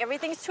anything.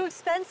 Everything's too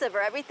expensive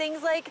or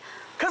everything's like...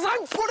 Because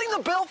I'm footing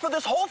the bill for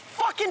this whole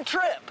fucking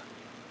trip.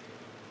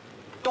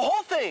 The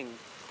whole thing.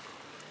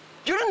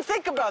 You didn't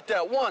think about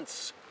that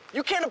once.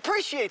 You can't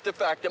appreciate the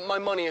fact that my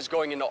money is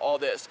going into all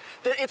this.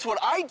 That it's what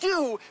I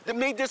do that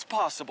made this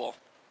possible.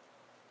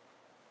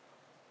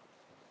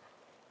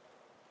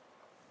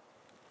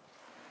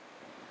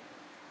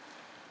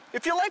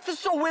 If your life is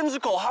so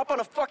whimsical, hop on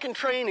a fucking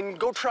train and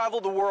go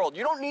travel the world.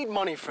 You don't need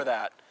money for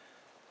that.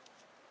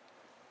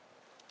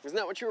 Isn't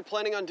that what you were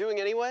planning on doing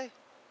anyway?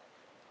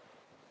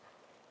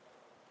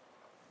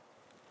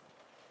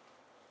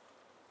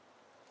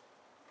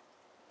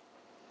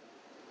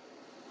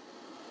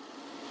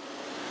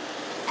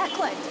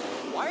 Eckland,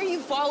 Why are you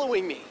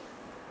following me?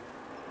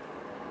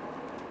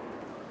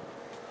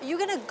 are you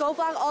gonna go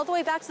back all the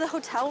way back to the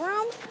hotel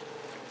room?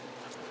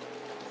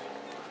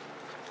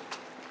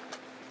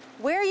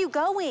 Where are you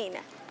going?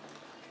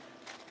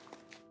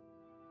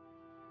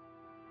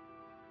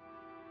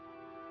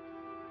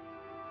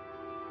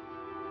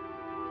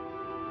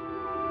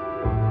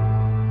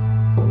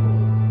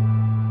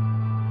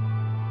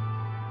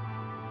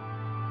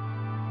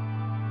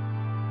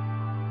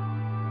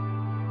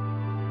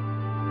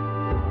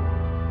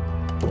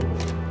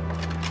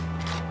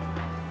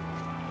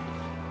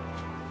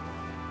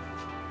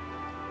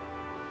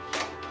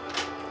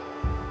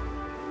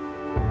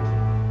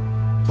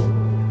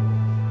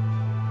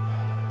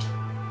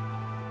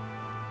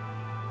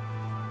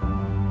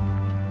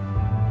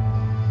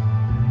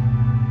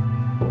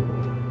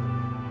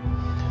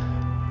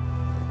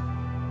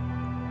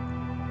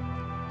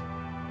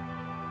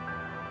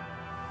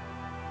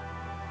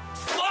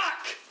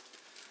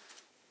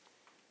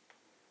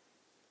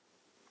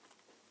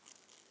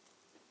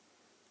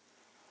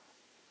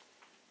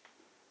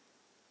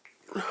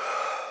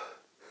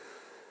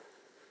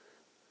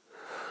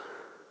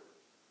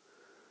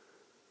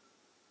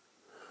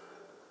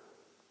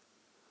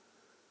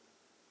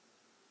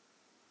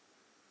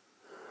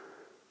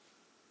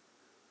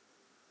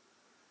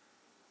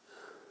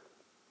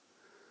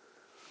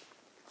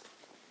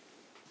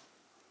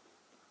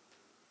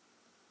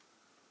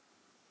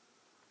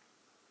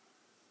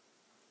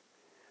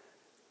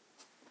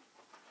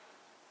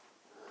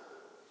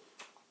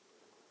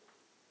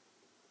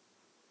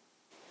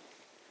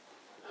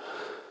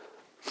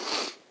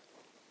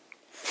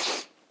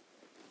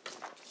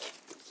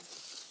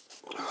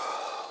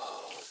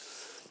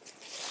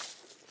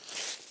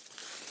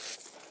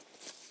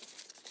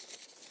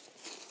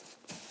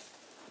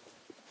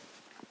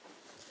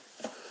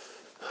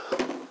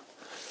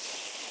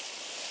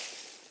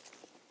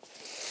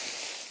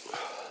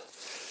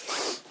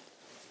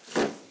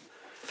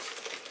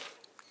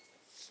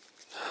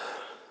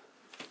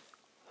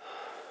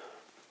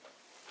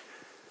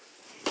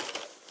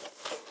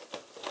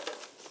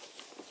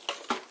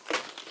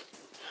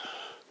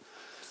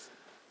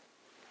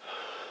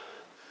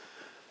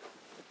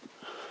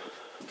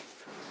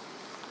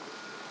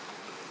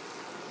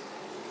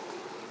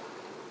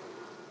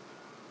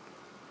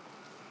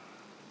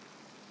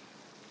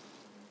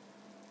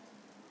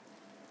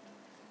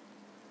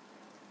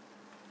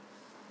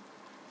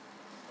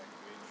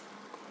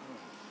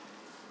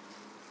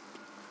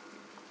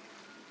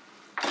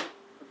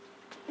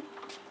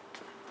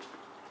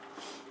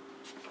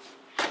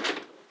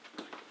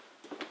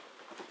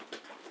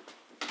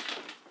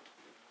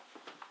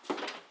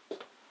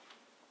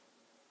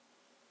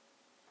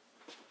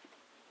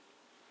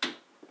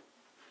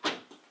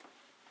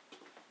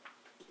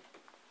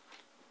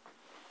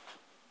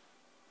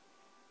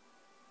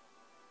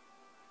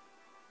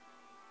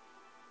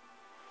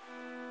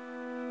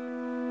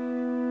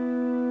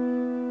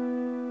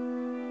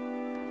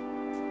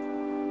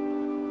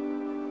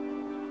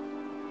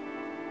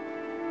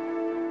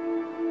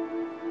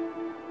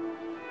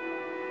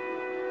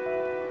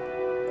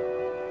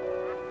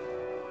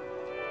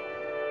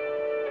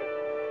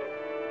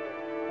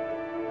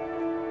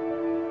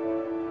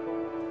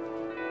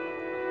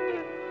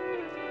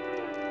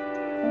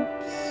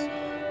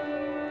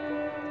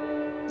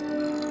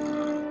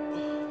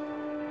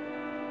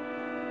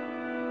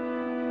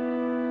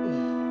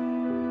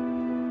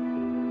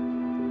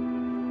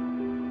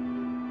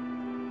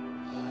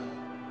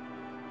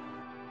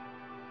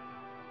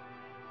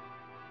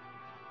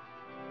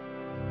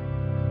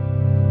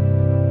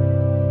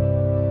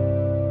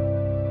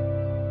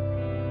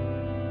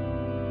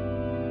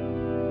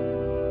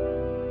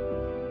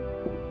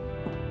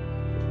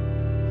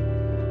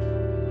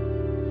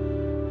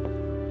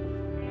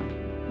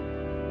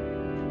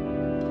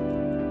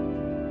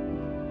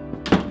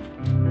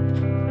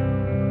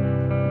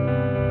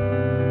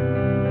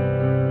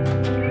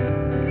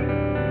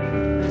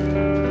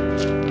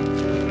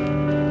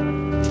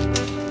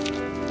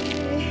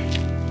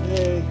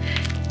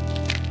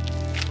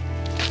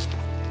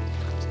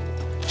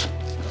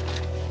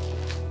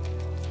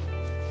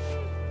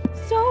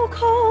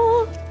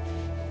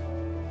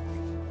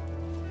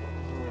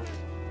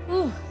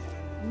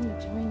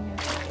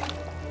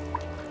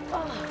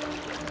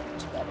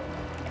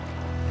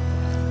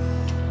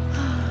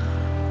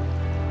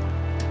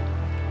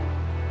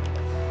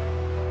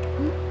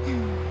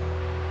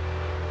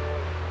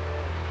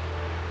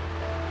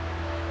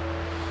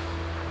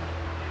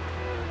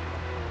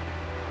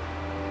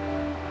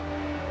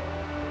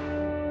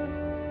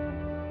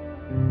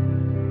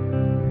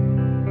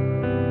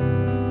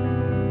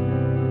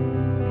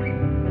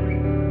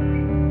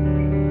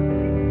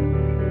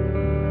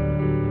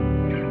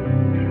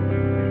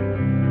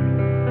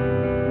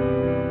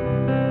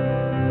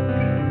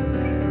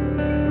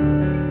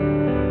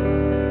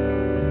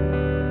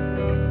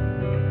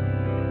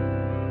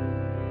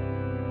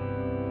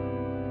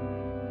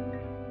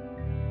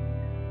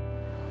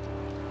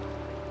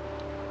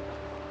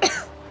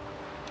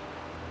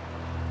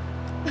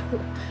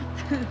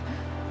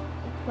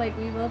 It's like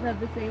we both have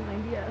the same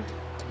idea.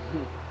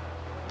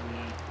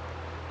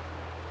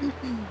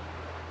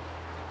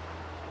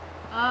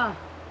 Ah,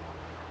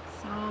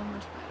 so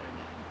much better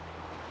now.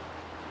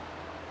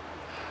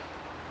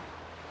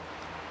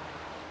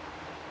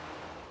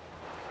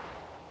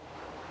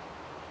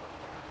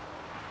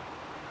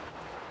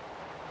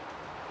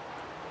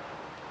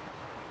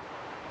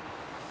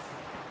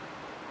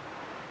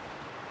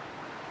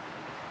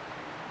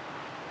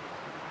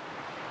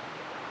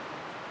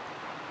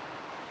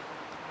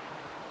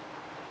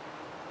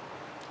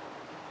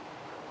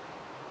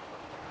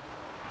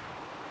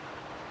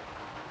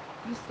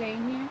 You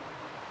staying here?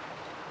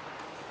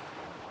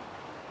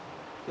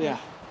 Yeah.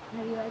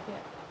 How do you like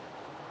it?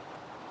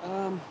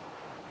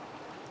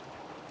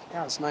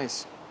 Yeah, it's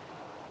nice.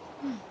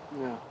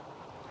 Yeah.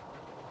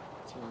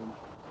 It's,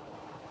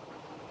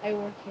 I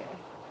work here,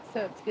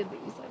 so it's good that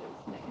you said it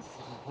was nice.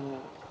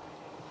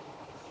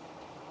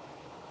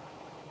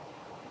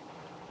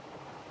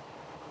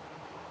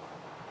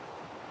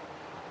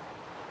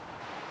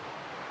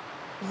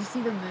 Did you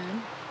see the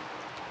moon?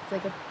 It's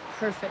like a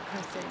perfect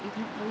crescent. You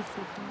can't really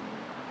see from the moon.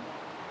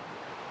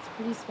 It's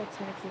pretty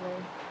spectacular.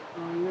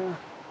 Oh, yeah.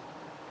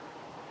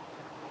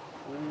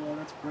 Oh, yeah,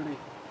 that's pretty.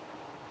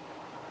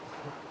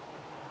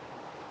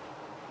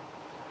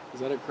 Is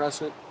that a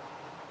crescent?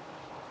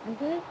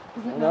 Is it?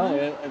 Is it Oh, not? no,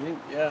 yeah, I think,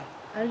 yeah.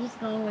 I was just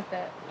going with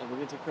it. I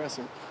think it's a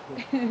crescent.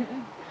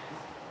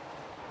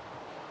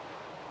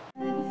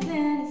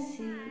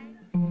 Fantasy,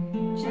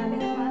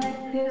 shopping on like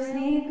a pair of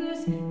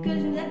sneakers,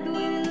 'cause you like the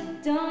way they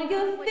looked on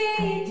your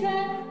feet.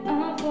 Tried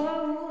on for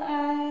a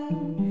while,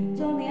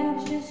 told me I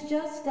was just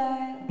your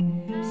style.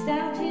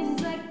 Style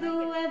changes like the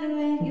weather,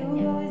 and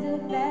you're always a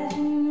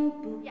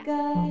fashionable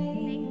guy.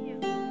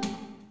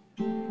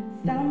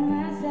 Found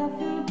myself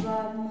in the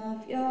bottom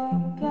of your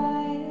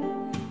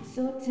pile.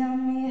 So tell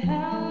me,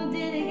 how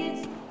did it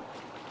get?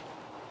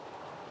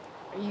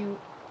 Are you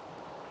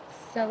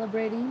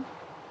celebrating?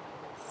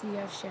 So you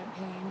have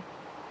champagne.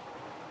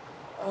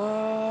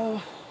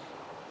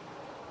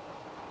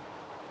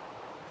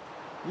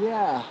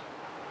 Yeah.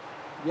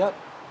 Yep.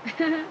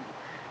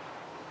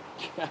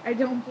 I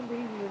don't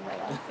believe you, but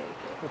I'll take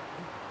it.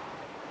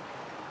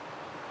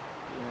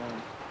 Yeah.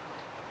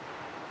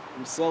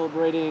 I'm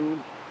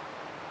celebrating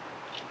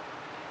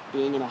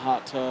being in a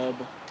hot tub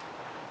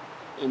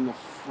in the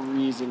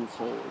freezing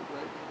cold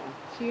right now.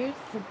 Cheers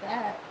to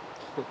that.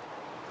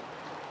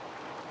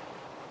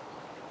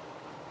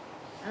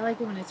 I like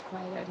it when it's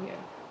quiet out here.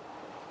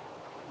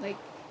 Like,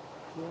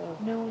 Yeah.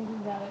 no one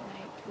comes out at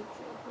night 'cause it's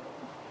so cool.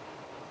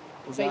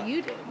 Is But that-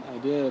 you did. I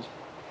did.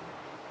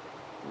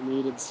 I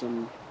needed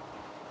some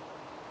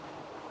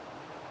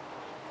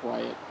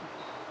quiet.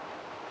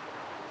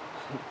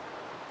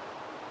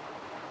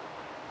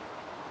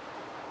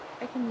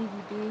 I can leave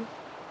you be.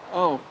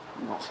 Oh,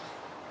 no.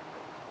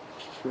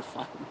 You're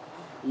fine.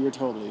 You're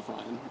totally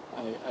fine.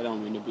 I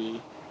don't mean to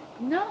be.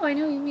 No, I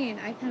know what you mean.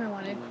 I kind of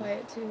wanted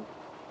quiet too.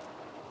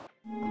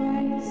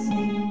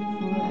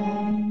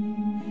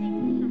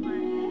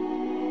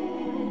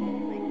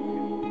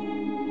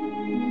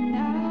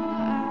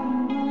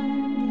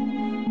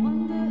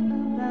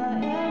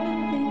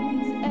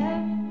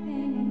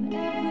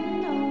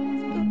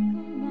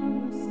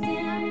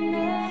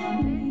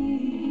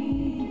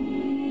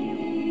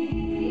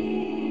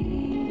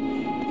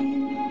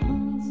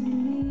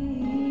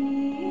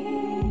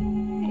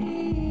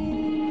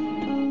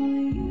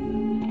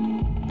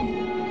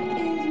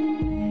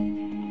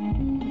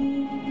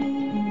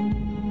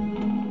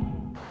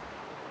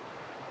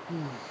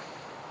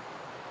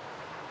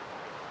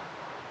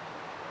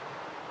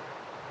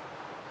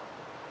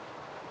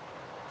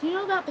 Do you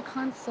know about the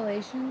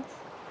constellations?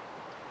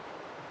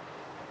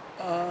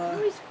 I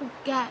always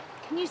forget.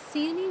 Can you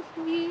see any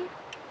from here?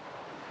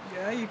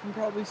 Yeah, you can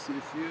probably see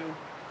a few.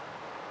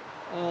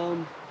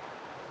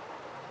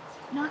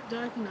 Not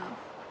dark enough.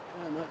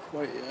 Yeah, not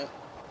quite yet.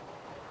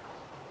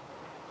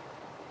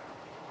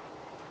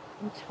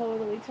 I'm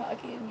totally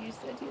talking and you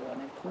said you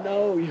wanted quiet.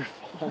 No, you're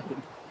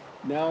fine.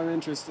 Now I'm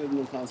interested in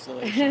the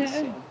constellations,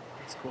 so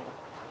it's cool.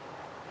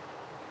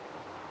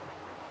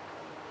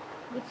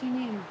 What's your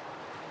name?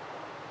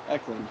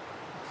 Eckland.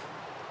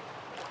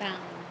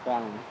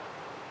 Fallon.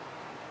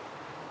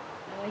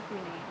 I like your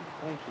name.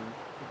 Thank you.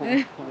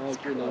 I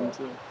like your name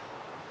too.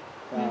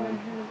 I've never Fallon.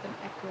 heard of them,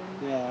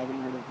 Eckland. Yeah, I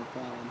haven't heard of the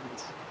Fallon.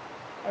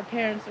 Our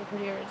parents are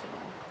pretty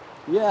original.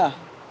 Yeah.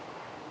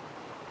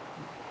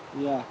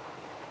 Yeah.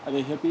 Are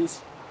they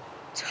hippies?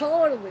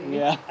 Totally.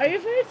 Yeah. Are your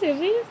parents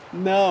hippies?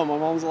 No, my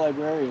mom's a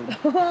librarian.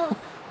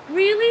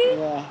 Really?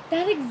 Yeah.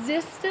 That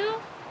exists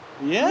still?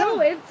 Yeah.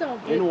 No, it's all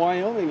big. In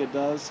Wyoming it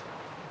does.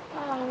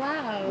 Oh,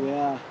 wow.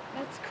 Yeah.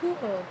 That's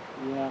cool.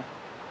 Yeah.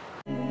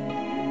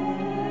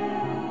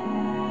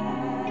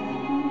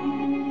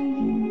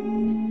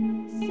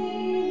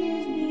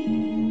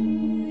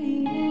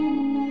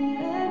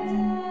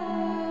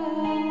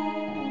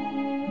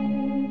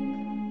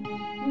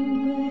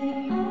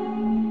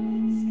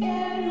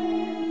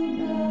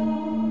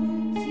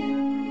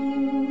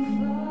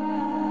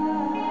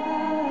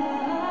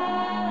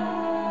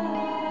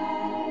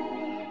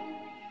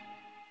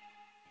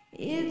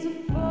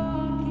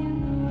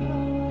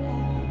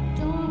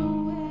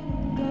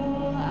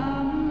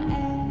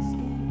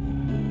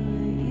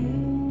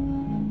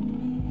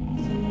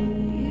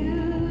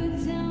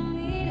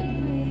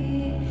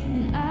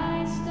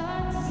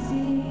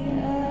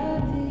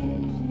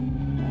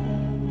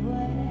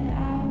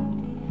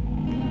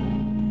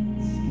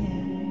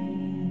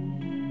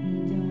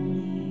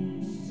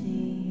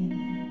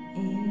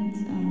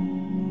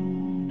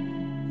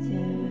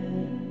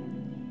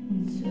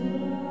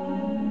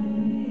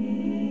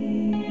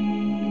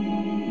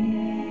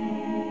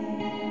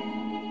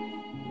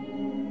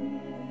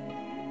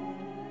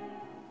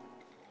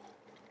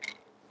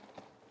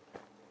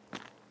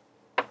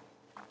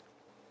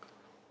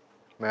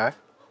 May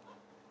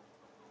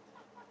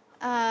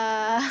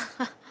I?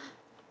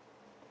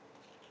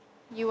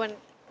 You want...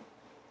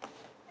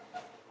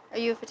 Are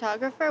you a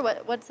photographer?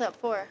 What's that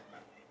for?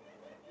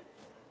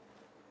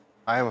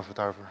 I am a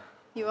photographer.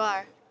 You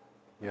are?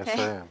 Yes,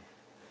 Okay. I am.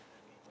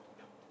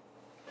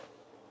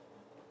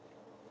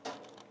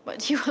 What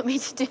do you want me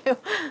to do?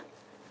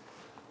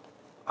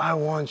 I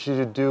want you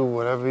to do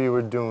whatever you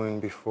were doing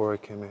before I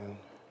came in.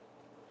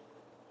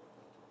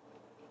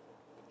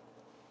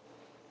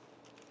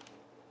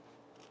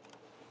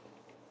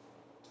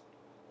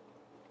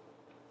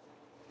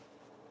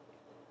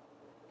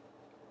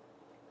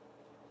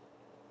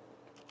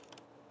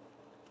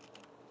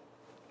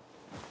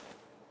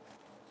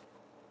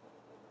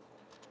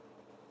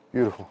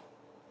 Beautiful.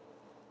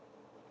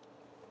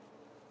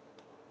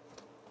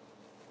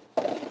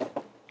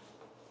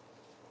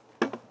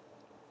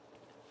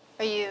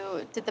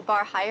 Did the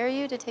bar hire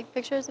you to take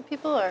pictures of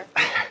people, or?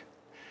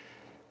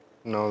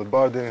 No, the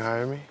bar didn't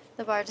hire me.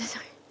 The bar did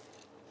hire.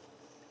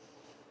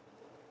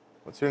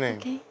 What's your name?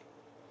 Okay.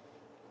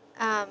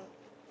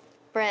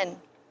 Bryn.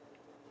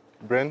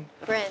 Bryn?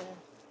 Bryn.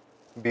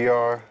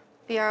 B-R?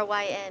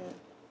 B-R-Y-N.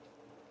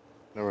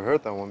 Never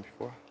heard that one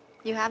before.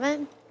 You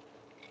haven't?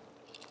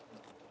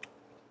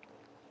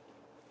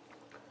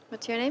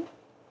 What's your name?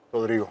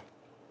 Rodrigo.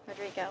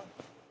 Rodrigo.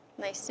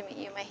 Nice to meet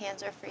you. My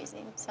hands are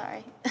freezing.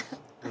 Sorry.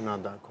 You're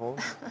not that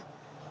cold.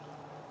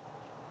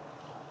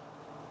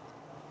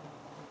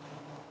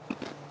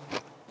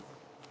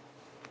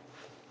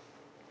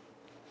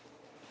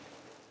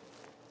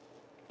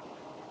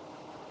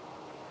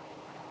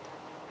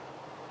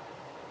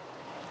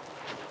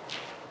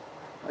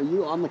 Are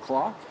you on the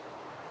clock?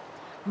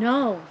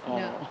 No, Oh.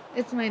 no.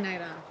 It's my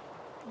night off.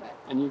 But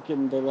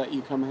And they let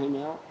you come hang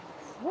out?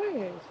 of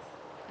course.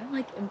 I'm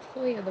like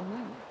employee of the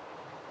month.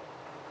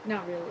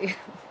 Not really.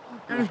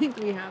 I don't think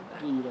we have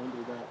that. You don't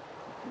do that.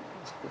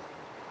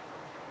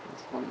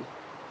 It's funny.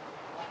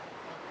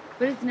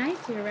 But it's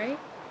nice here, right?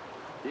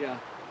 Yeah.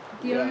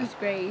 The owner's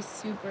great. He's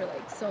super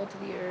like salt of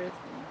the earth.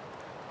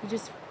 And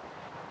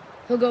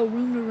he'll go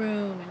room to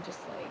room and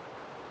just like,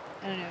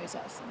 I don't know, he's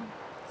awesome.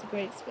 It's a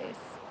great space.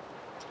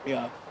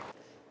 Yeah.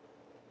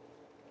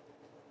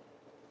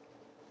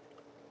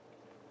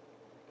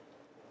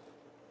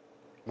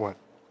 What?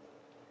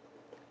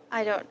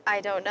 I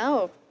don't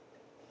know.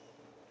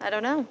 I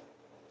don't know.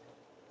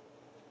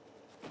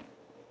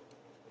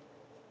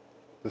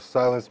 Does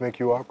silence make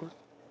you awkward?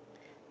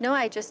 No,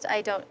 I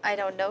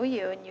don't know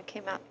you, and you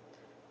came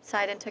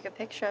outside and took a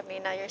picture of me.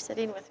 Now you're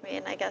sitting with me,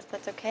 and I guess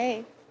that's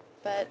okay.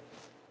 But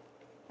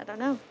I don't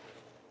know.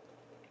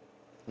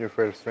 You're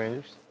afraid of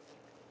strangers?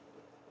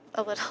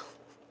 A little.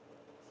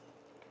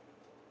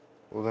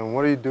 Well, then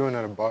what are you doing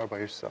at a bar by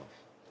yourself?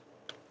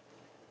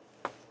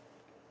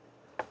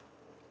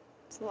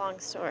 It's a long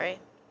story.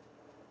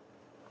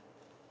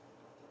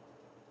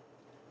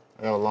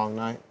 I got a long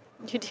night.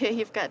 You do.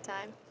 You've got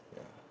time.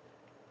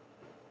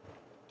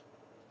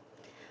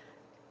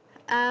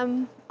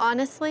 Yeah.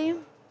 Honestly,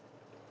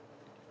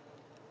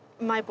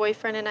 my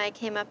boyfriend and I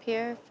came up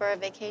here for a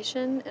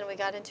vacation, and we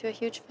got into a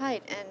huge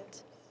fight, and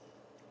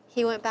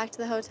he went back to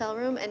the hotel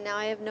room, and now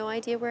I have no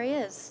idea where he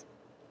is.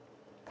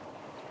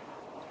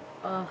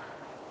 Oh,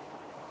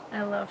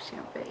 I love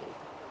champagne.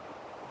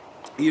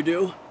 You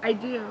do? I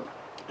do.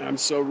 I'm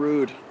so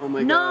rude. Oh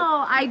my No,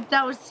 god.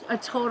 that was a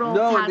total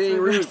No, I'm passive being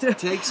rude. aggressive.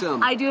 Take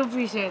some. I do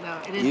appreciate it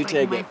though. It is You like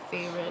take my it.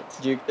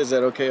 favorite. Is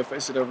that okay if I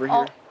sit over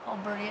here? I'll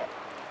burn it.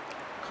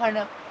 Kind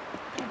of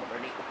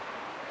burn it.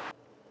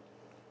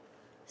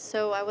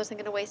 So I wasn't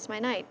gonna waste my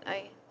night.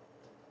 I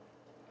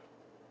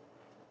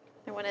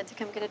wanted to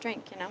come get a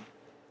drink, you know?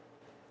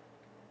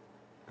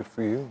 Good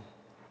for you.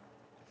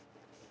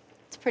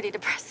 It's pretty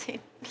depressing,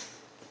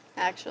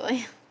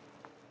 actually.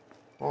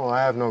 Oh,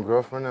 I have no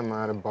girlfriend. I'm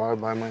at a bar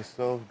by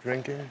myself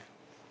drinking.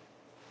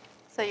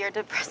 So you're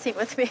depressing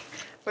with me.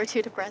 We're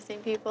two depressing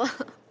people.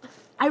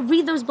 I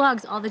read those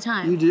blogs all the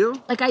time. You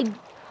do? Like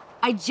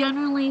I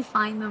genuinely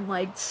find them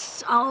like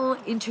so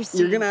interesting.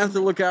 You're gonna have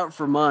to look out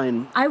for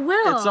mine. I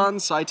will. It's on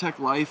SciTech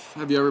Life.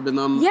 Have you ever been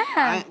on?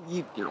 Yeah.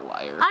 You're a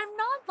liar. I'm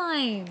not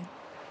lying.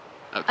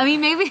 Okay. I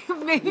mean, maybe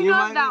You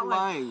not might that be one.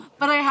 lying.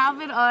 But I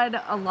have it on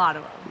a lot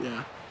of them.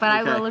 Yeah. But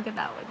I Okay. will look at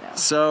that one though.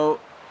 So,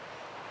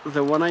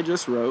 the one I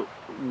just wrote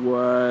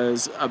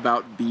was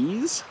about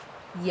bees.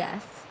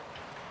 Yes.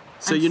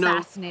 So I'm you know,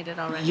 fascinated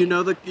already. you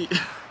know the.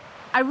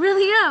 I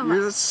really am.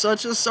 You're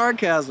such a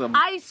sarcasm.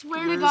 I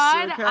swear You're to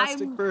God, a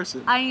sarcastic I'm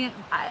person. I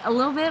a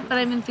little bit, but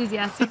I'm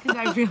enthusiastic because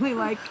I really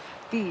like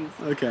bees.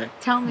 Okay.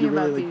 Tell me you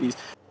about really like bees.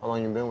 bees. How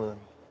long you been with him?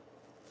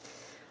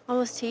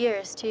 Almost 2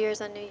 years. 2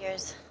 years on New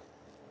Year's.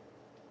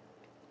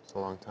 It's a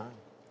long time.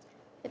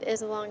 It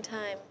is a long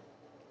time.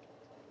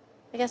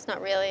 I guess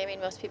not really. I mean,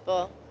 most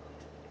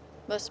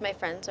of my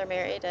friends are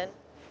married and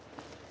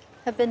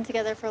have been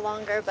together for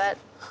longer, but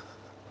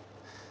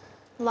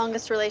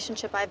longest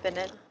relationship I've been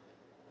in.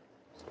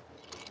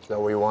 Is that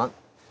what you want?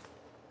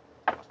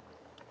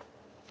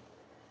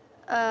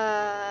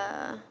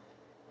 I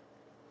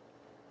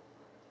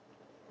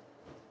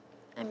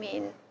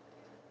mean,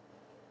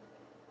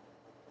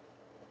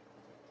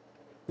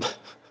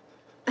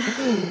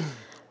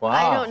 Wow.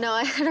 I don't know.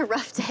 I had a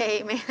rough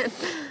day, man.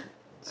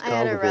 I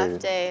had a rough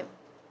day.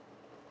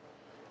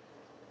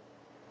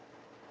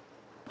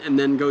 And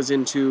then goes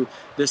into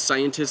this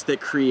scientist that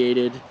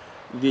created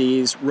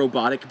these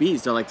robotic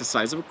bees. They're like the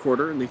size of a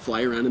quarter, and they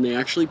fly around, and they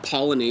actually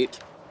pollinate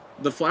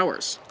the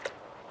flowers.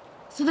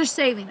 So they're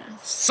saving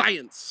us.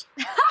 Science!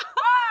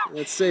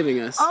 That's saving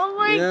us. Oh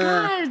my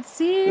God,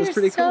 see? You're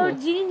pretty so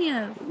cool.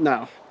 genius.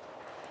 No.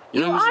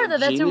 You know who's are, though.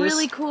 That's a genius?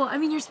 really cool. I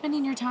mean, you're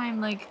spending your time,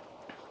 like,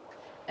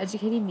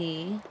 educating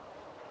me,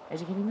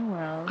 educating the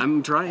world.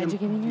 I'm trying.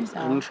 Educating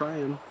yourself. I'm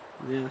trying.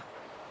 Yeah.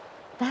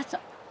 That's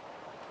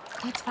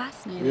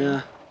fascinating.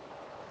 Yeah.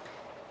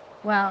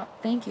 Well,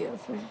 thank you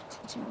for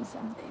teaching me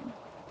something.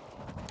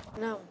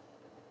 No.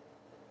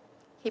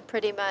 He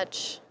pretty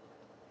much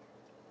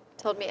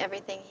told me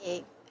everything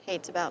he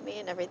hates about me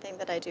and everything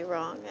that I do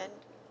wrong, and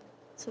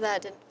so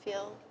that didn't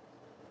feel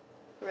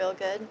real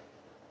good.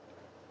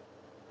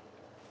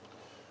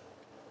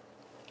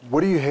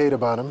 What do you hate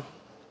about him?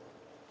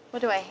 What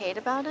do I hate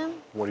about him?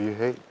 What do you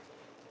hate?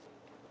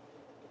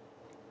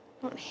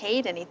 I don't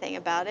hate anything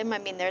about him. I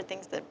mean, there are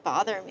things that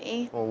bother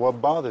me. Well,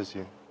 what bothers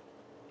you?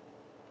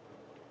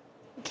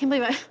 I can't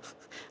believe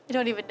I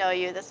don't even know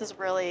you. This is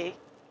really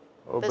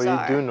But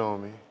bizarre. you do know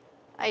me.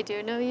 I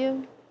do know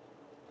you?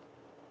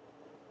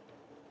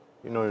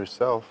 You know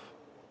yourself.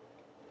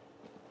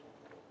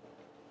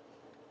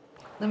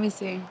 Let me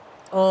see.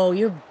 Oh,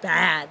 you're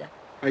bad.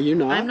 Are you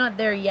not? I'm not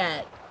there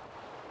yet.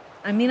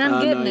 I mean,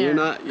 I'm getting no, there. You're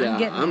not. Yeah, I'm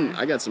getting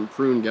there. I got some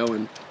prune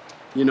going.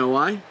 You know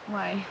why?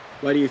 Why?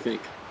 Why do you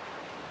think?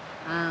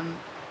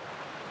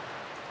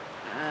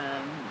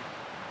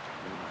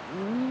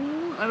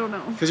 I don't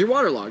know. Because you're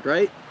waterlogged,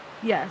 right?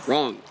 Yes.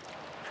 Wrong.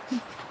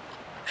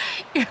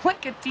 You're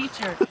like a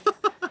teacher.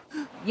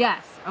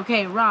 Yes.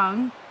 Okay,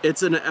 wrong.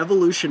 It's an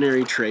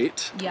evolutionary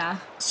trait. Yeah.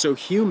 So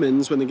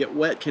humans, when they get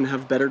wet, can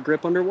have better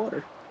grip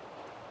underwater.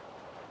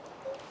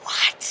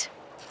 What?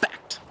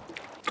 Fact.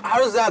 How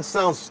does that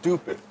sound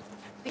stupid?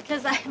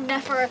 Because I don't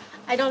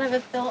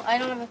have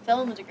a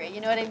film degree.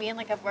 You know what I mean?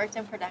 Like, I've worked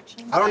in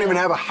production. I don't even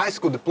have a high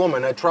school diploma,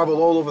 and I traveled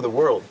all over the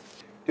world.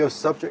 Do you have a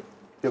subject?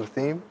 Do you have a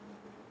theme?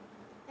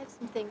 I have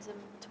some things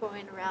I'm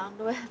toying around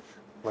with.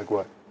 Like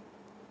what?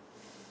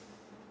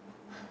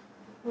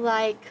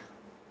 Like,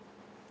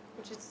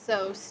 which is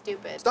so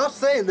stupid. Stop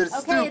saying that it's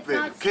Okay, stupid, it's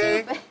not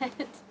okay?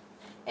 stupid.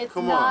 It's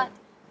Come not on.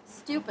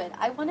 stupid.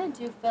 I want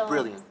to do films.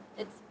 Brilliant.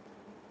 It's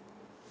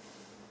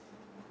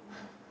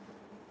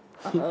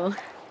Uh-oh.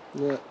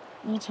 What?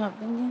 Little chop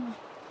thinking.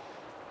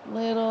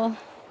 Little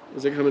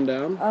Is it coming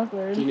down?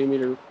 awkward. Do you need me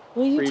to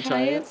Will you re-tie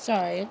tie it? it?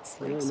 Sorry, it's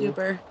I like don't know.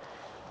 super. How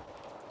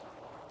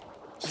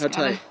Just gotta-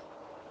 tight?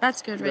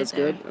 That's good right That's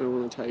there. good? I don't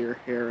want to tie your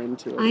hair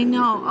into it. or I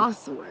know. anything. Oh,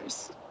 it's the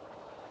worst.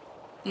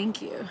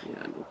 Thank you.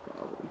 Yeah, no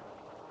problem.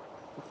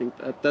 I think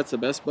that's the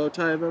best bow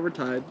tie I've ever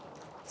tied.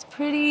 It's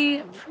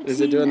pretty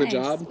Is it doing the nice.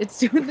 job? It's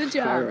doing the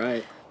job. All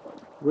right.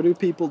 What do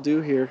people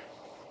do here?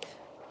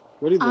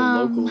 What do the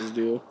locals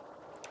do?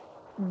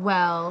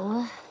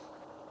 Well,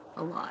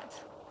 a lot.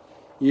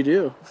 You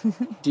do?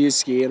 Do you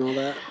ski and all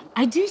that?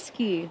 I do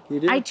ski.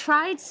 You do? I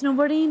tried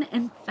snowboarding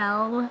and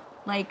fell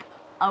like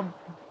a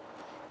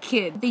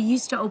kid. They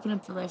used to open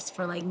up the lifts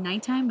for like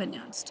nighttime, but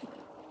now it's too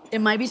late. It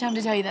might be time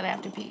to tell you that I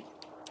have to pee.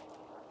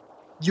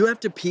 You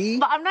have to pee?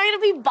 But I'm not gonna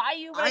be by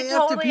you, but I have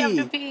to totally have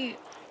to pee. pee.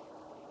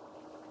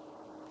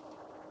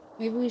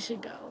 Maybe we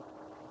should go.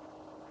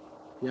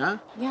 Yeah?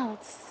 Yeah,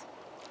 let's.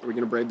 Are we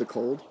gonna brave the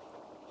cold?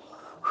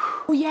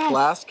 Oh, yes.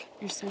 Flask?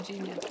 You're so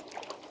genius.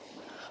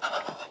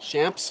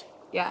 Champs?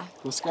 Yeah.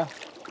 Let's go.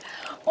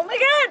 Oh my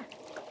God!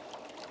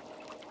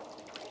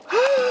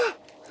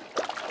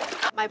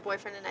 my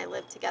boyfriend and I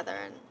live together,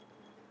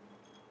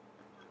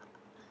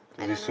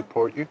 and Does he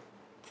support you?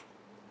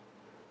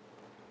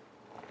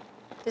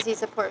 Does he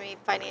support me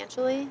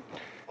financially,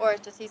 or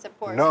does he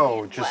support me?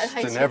 No, in just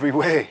what I in do? every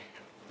way,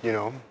 you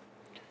know?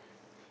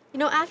 You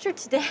know, after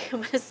today,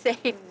 I'm gonna say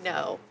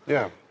no.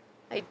 Yeah.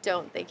 I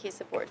don't think he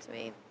supports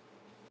me.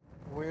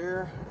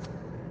 Where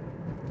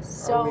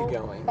So are we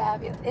going?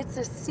 fabulous. It's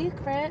a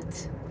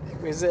secret.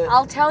 Is it?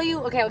 I'll tell you.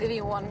 Okay, I'll give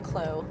you one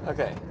clue.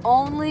 Okay.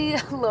 Only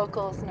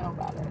locals know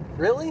about it.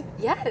 Really?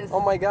 Yes. Oh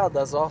my God,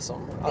 that's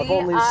awesome. I've The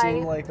only eye-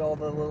 seen like all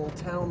the little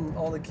town,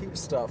 all the cute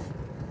stuff.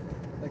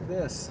 Like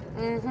this.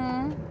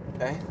 Mm-hmm.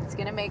 Okay. It's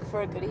gonna make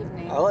for a good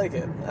evening. I like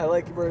it. I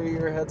like where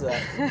your head's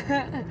at.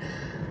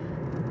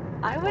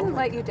 I wouldn't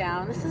let you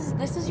down.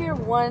 This is your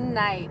one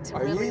night to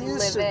Are really you live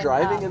used it to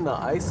driving up. in the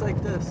ice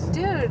like this?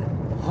 Dude,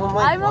 Oh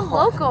my I'm God. a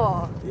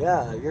local.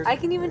 Yeah, you're. I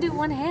can even do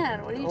one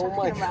hand. What are you Oh talking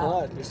my about?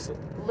 God, you're so,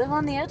 Live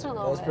on the edge a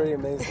little that was bit. pretty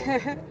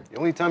amazing. The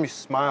only time you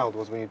smiled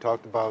was when you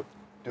talked about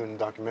doing a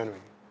documentary.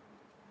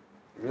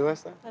 You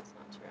realize that? That's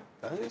not true.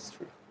 That is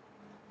true.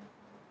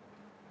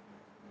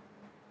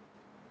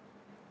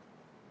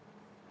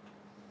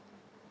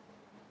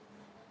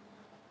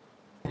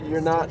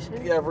 You're not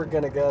ever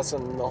gonna guess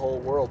in the whole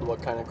world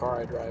what kind of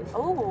car I drive.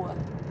 Oh,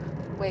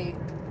 wait.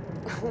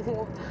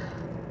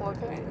 What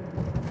kind?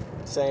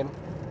 Same.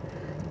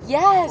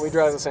 Yes. We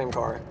drive the same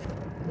car.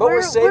 But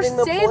we're saving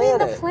the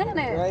planet.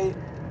 planet. Right?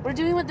 We're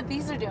doing what the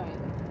bees are doing.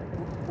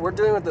 We're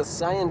doing what the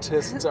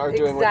scientists are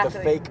doing with the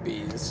Exactly. fake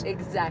bees.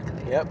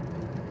 Exactly. Yep.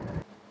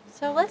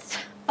 So let's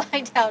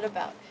find out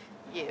about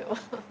you.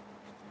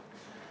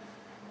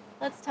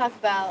 let's talk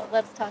about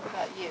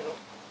you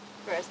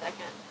for a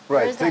second.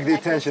 Right, Where's take that the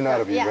necklace attention out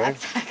from? of you, yeah, right?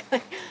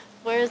 exactly.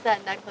 Where is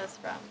that necklace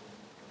from?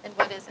 And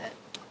what is it?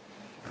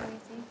 Let me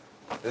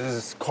see. This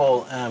is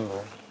called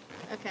Amber,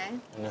 Okay.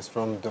 and it's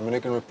from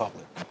Dominican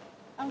Republic.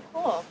 Oh,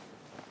 cool.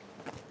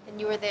 And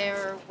you were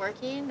there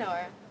working,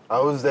 or? I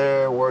was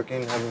there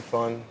working, having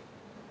fun.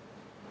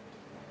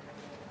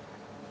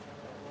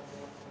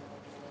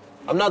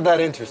 I'm not that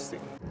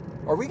interesting.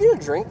 Are we gonna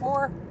drink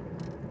more?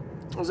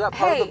 Was that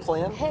part of the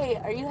plan? Hey,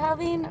 are you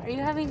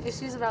having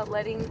issues about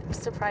letting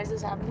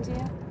surprises happen to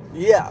you?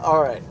 Yeah,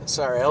 alright.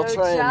 Sorry, I'll So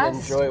try and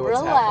just enjoy what's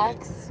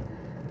relax.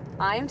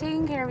 I'm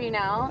taking care of you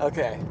now. happening.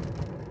 Okay.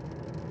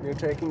 You're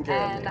taking care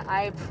And of me.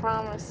 I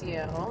promise you,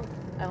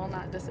 I will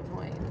not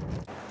disappoint.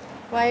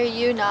 Why are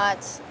you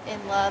not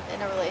in love,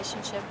 in a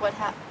relationship? What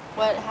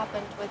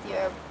happened with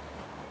your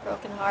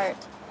broken heart?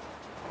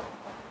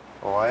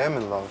 Oh, I am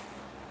in love,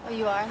 Oh,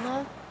 you are in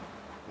love?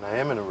 and I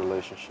am in a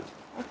relationship.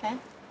 Okay.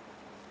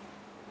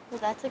 Well,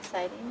 that's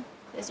exciting.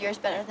 Is yours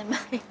better than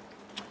mine?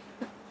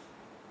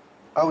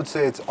 I would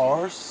say it's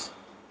ours.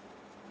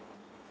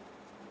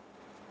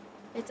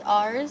 It's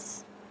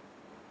ours.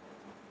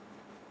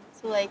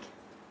 So, like,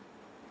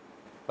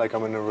 Like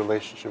I'm in a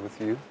relationship with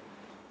you.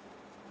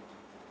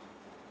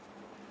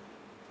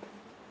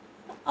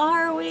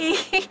 are we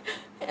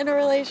in a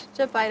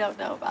relationship? I don't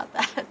know about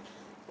that.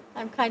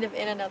 I'm kind of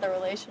in another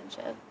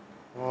relationship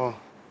Well,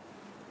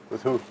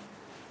 with who?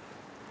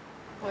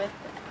 with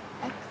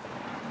Eckland.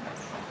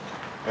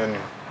 And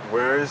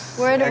where is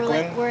We're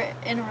Eckland? we're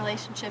in a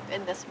relationship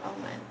in this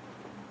moment.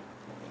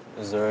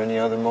 Is there any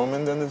other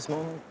moment than this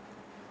moment?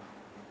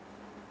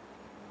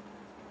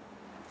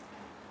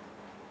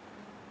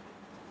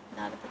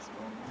 Not at this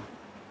moment.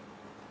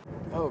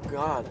 Oh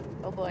god.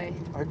 Oh boy.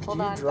 Are Hold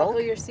you on, drunk?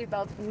 buckle your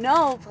seatbelt.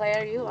 No,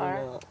 player, you Oh, are.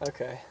 no.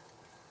 Okay.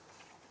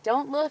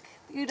 Don't look.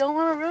 You don't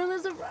want to ruin the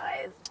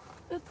surprise.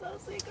 It's so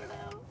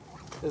secretive.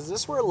 Is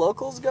this where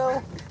locals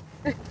go?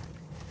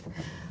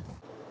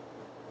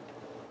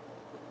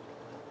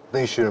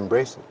 Then you should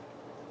embrace it.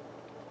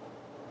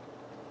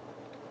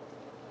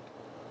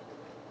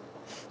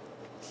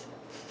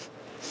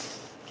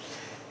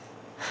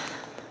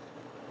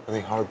 I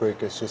think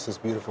heartbreak is just as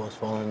beautiful as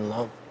falling in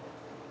love.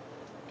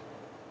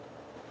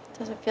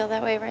 Doesn't feel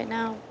that way right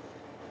now.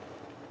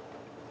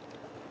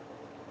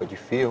 But you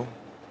feel.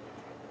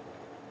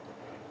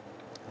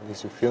 At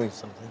least you're feeling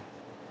something.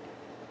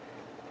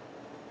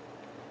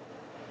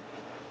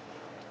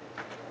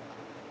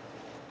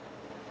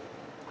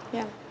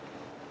 Yeah.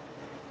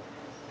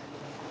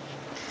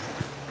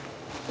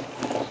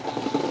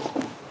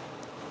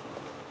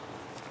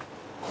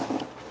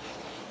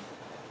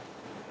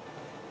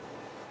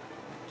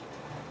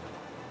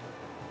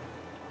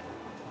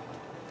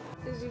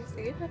 Did you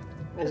see it?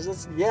 Is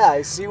this? Yeah,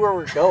 I see where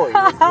we're going.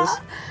 Is this?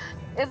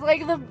 It's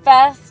like the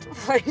best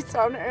place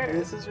on earth.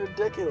 This is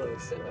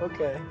ridiculous.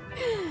 Okay.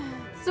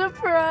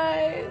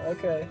 Surprise.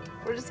 Okay.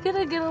 We're just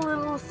gonna get a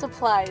little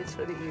supplies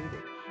for the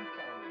evening.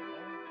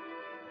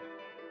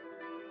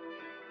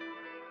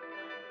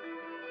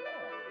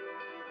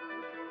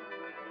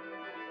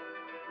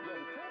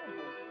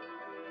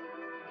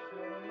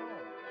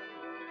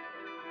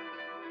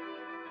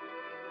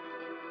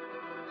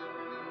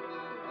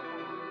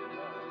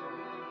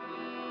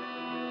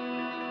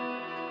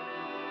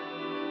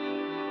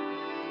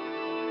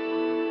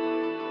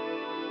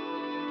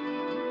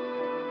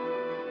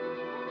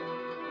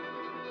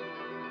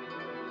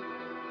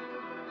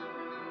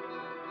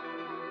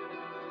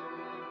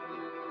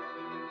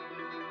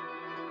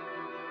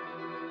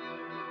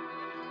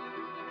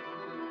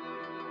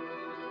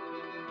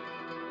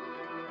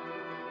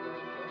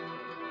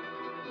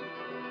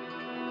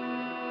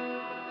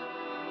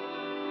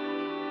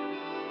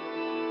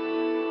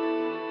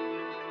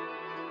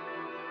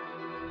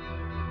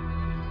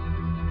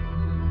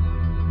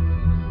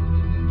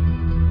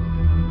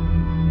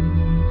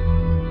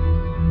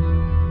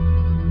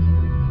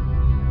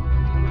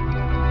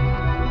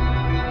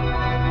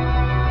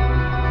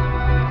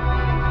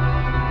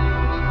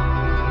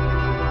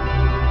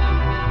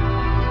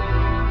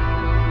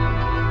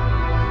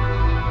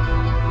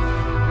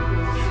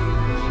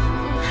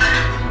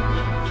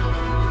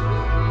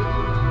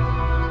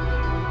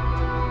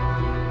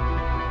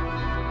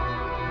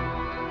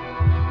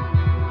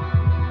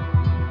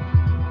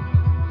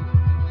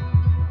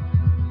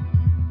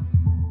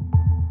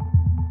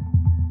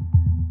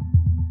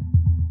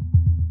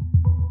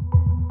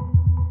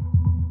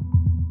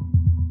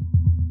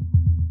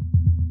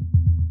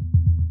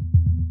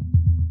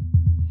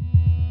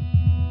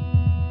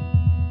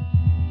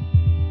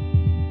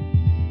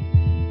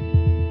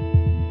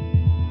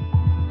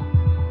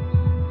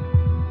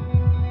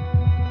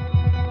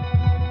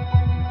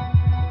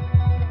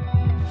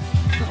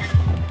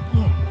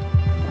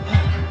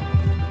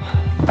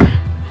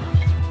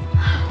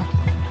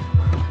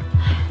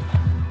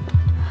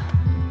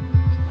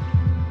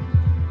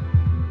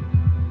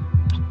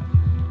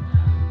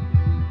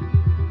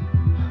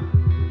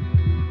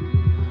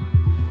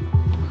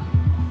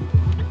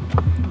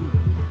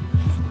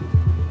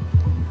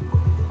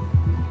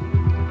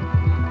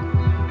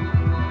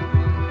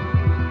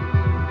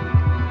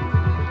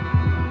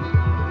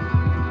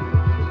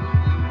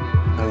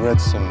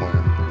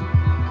 somewhere.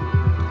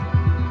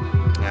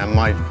 Yeah, I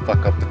might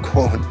fuck up the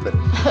quote, but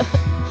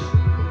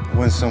it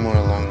went somewhere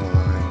along the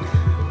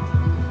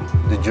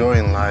line. The joy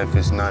in life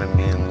is not in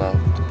being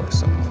loved by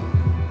someone,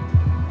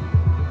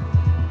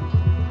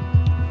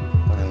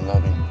 but in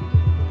loving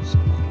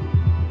someone,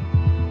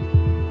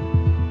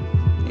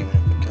 even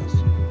if it kills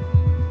you.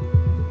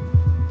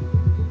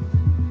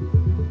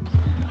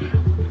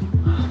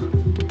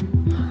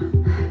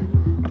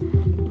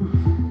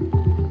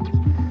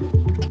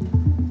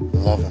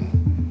 Love him.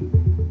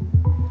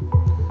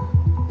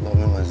 Love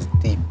him as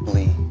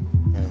deeply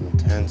and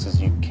intense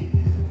as you can.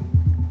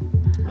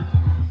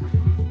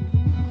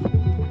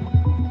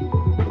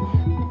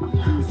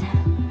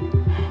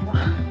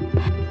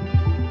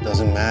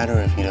 Doesn't matter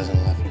if he doesn't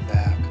love you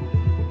back.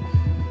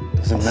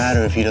 Doesn't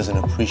matter if he doesn't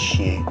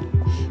appreciate.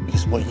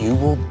 Because what you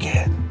will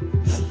get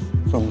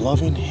from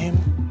loving him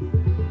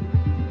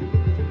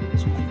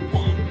is what you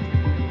want.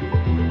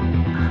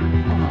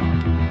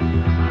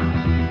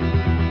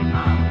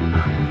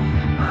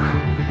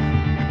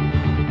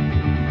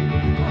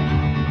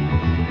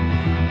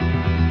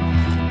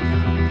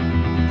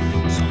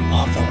 So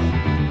love him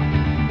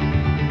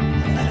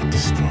and let it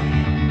destroy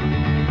you.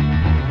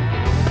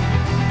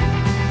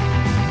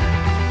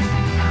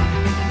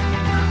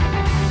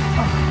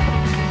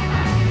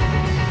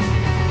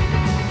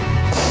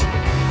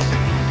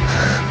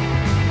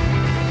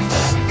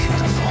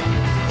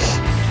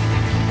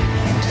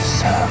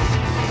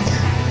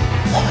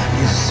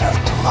 You deserve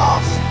to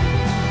love.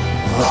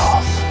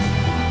 Love.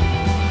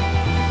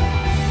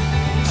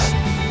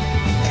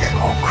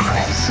 Go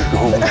crazy,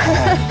 go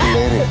mad,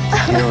 let it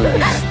kill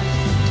you.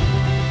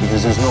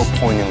 Because there's no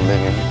point in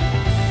living if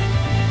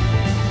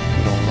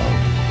you don't love.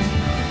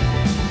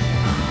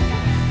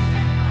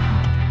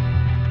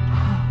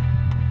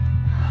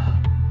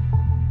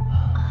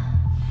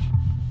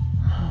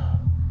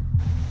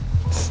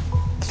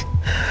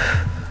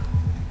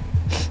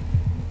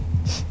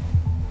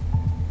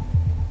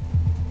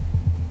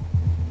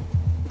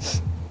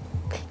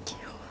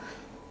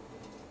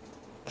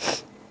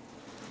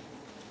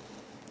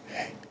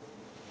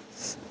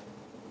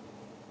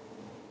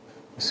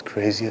 As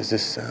crazy as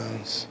this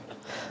sounds,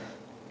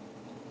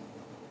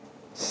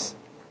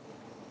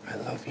 I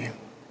love you.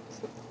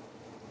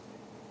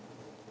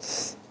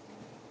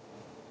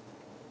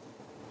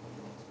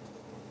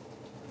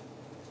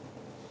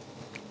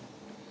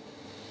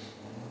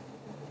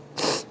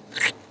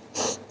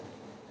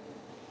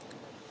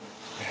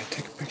 May I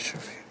take a picture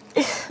of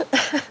you?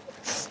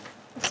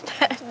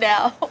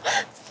 Now.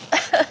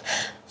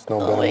 It's no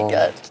better Oh my moment.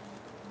 God.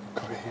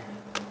 Go over here.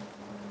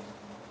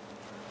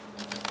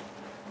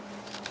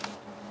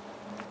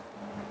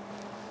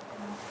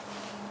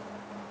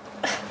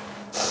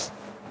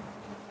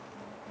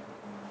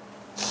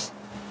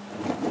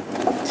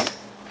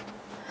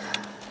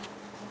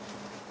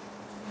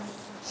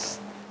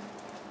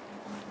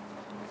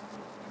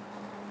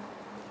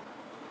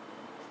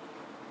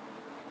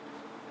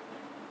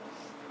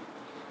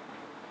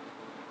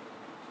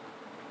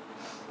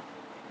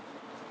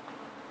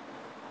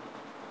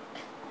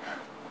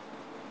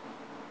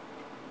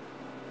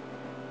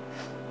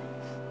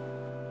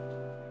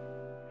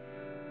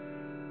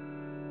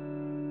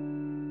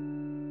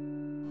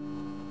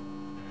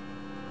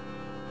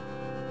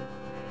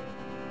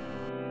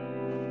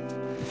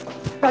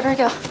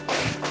 Rodrigo.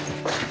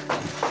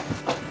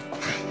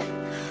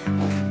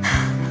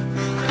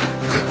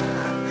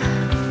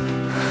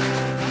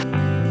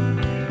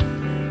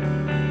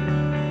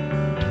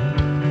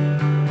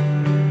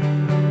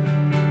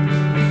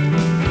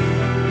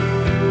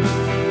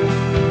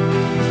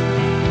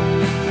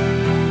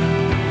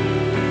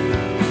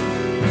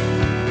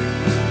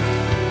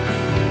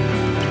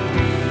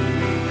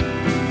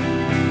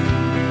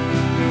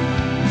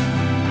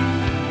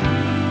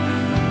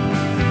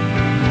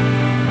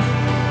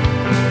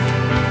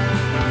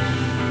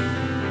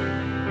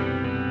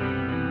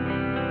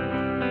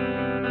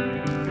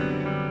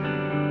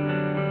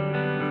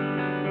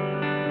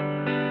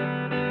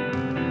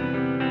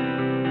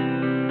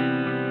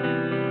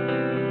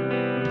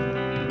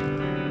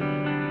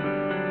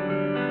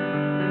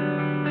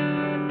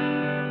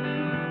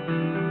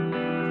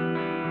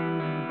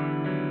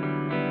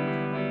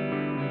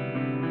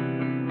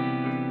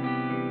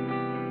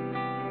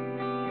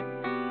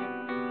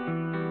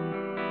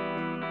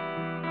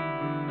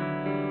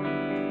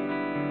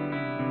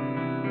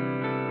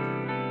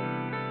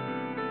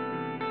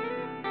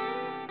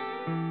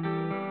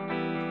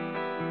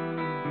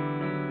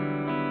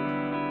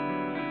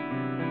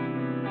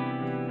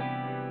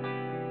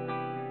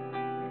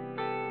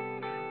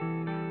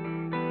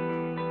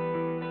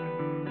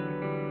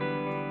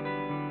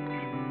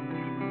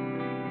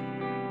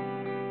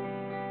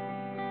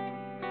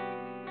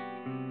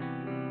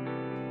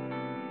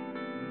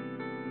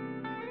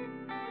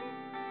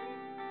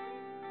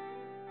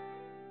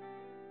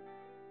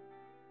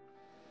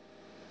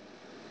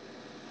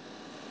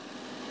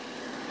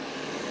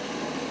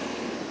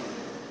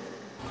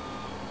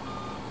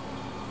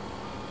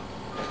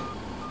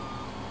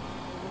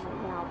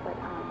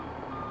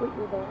 that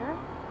you're there.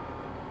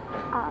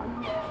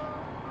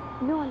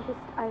 No,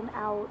 I'm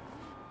out.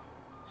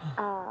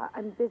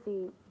 I'm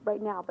busy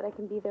right now, but I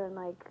can be there in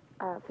like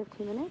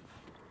 15 minutes.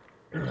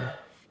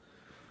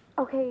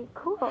 Okay,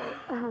 cool.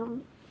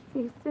 See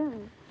you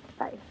soon.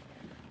 Bye.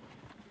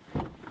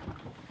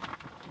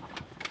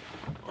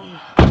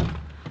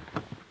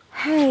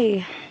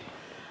 Hey.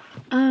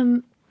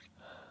 I'm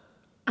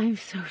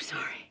so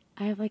sorry.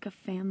 I have like a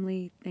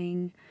family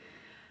thing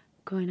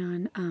going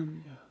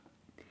on.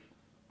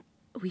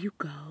 Will you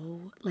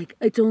go? Like,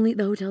 the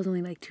hotel's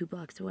only like 2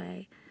 blocks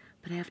away,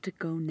 but I have to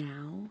go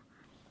now.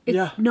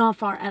 It's not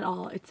far at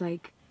all. It's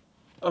like...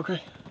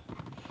 Okay.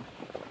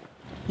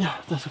 Yeah,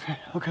 that's okay.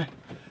 Okay.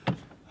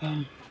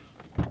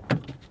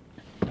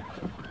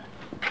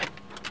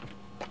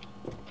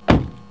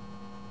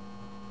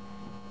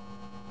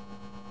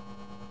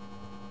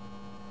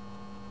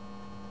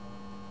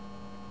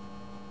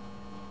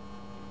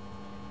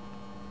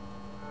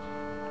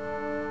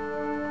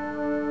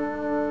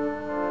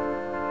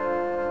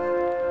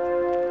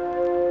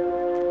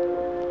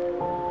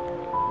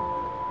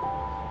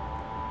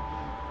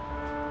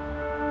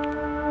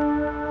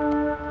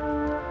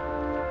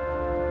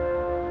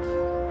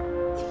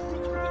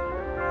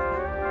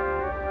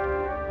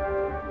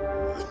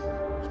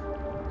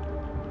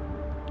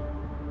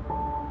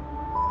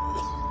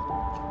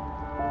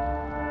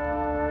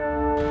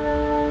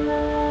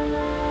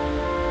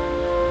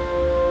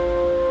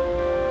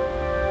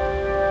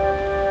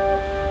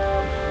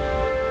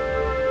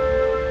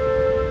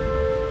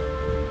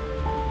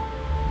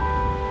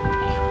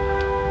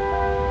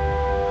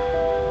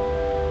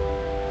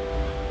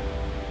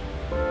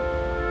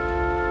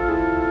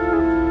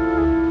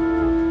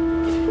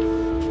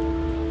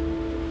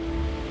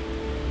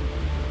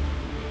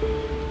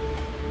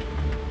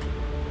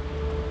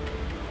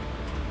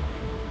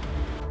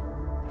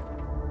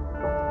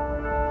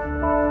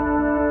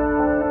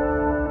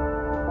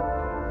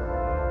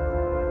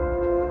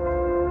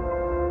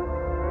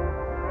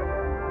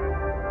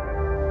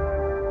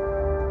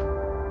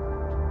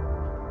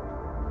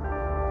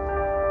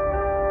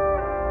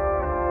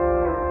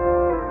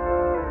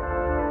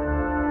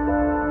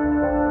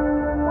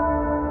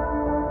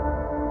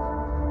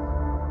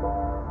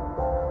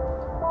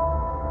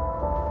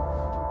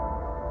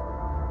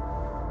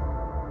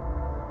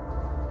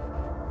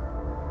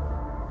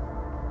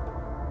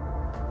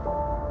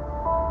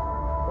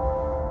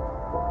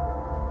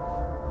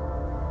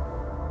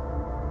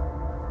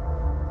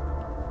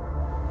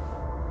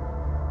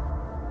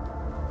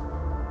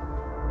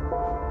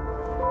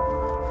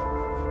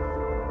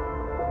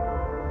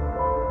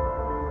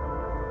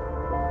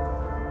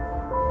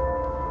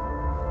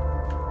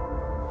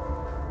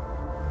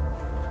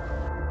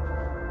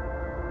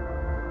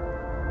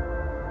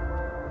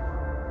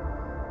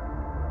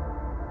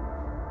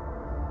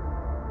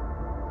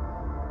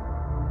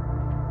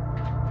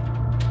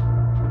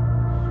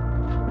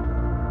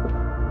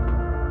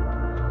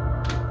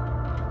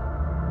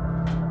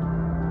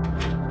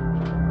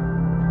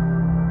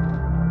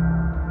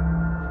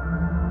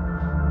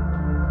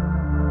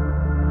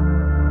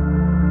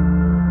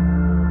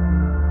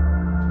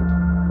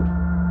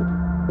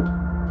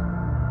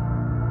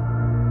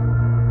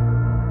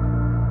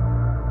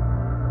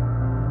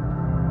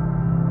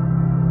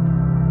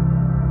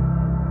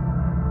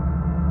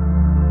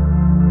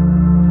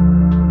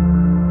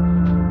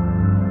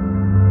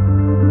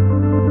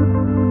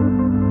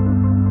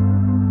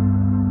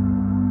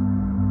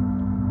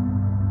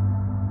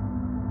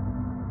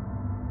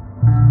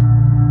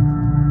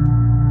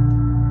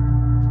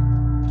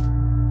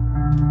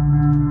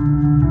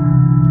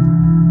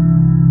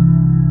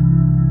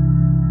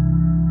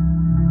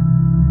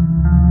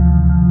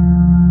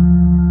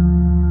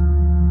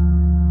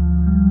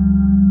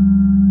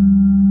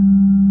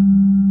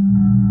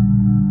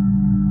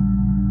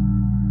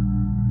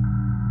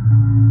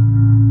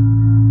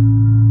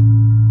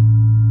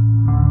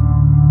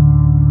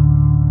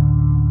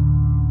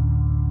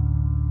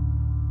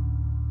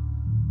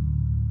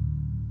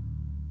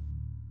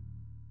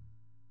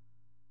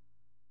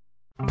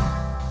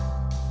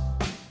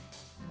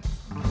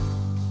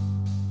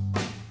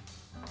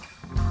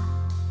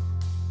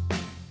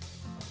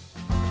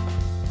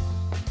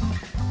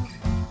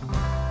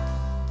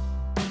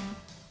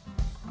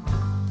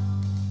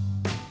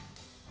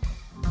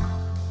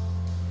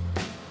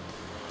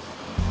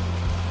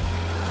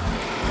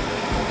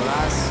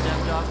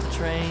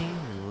 train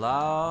in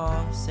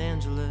Los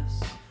Angeles.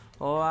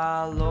 Oh,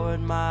 I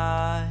lowered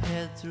my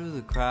head through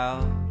the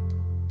crowd,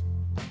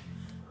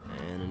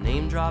 and a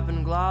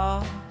name-dropping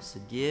gloss,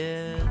 it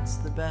gets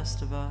the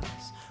best of us.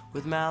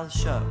 With mouths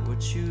shut, we're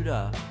chewed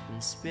up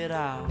and spit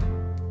out.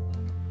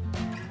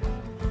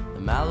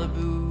 The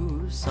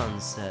Malibu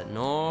sunset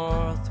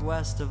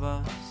northwest of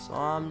us. So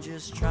I'm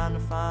just trying to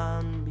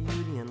find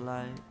beauty in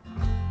light,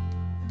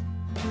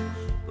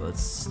 but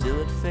still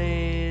it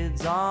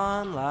fades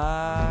on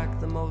like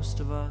the most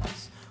of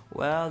us.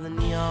 Well, the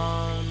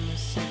neon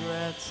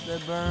cigarettes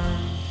that burn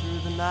through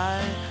the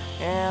night,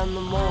 and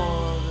the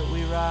more that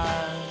we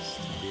rise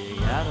to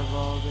dig out of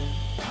all this,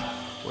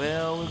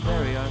 well, we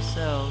bury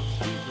ourselves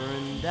deeper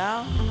and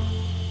down.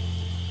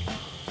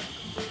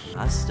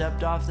 I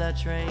stepped off that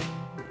train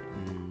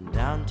in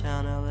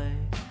downtown LA.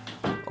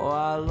 Oh,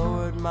 I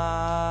lowered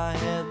my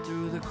head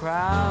through the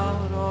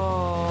crowd.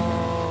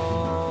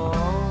 Oh.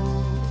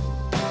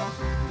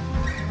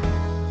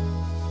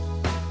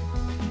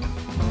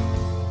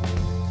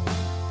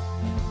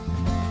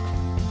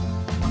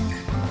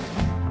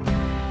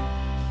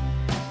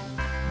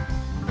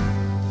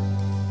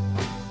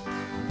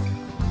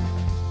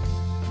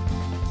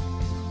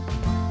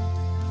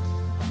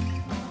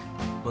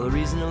 Well, the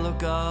reason to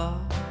look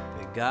up,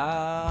 it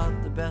got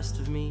the best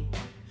of me.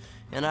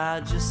 And I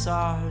just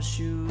saw her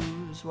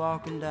shoes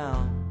walking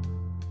down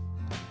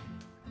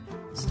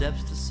the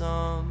steps to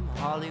some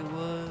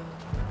Hollywood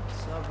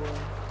subway.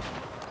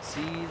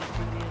 See the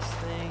prettiest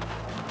thing,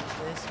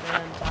 they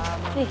spend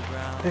time on the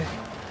ground. Hey.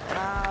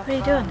 What are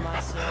you doing?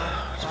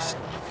 Just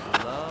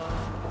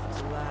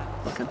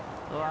looking.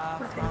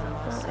 Okay,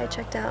 well, I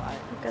checked out.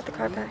 I've got the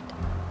car packed.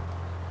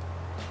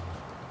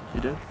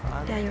 You did?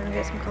 Yeah, you want to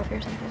get some coffee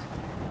or something?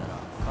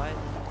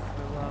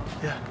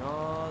 Yeah.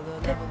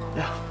 Okay.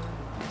 Yeah.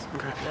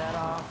 Okay. That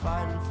are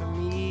fighting for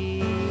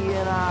me,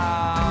 and I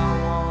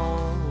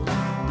won't,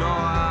 no,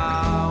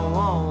 I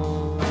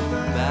won't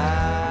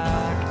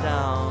back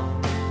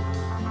down.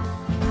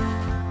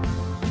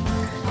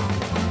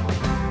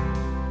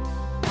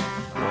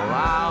 No,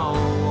 I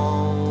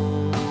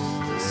won't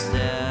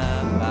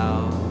step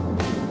out.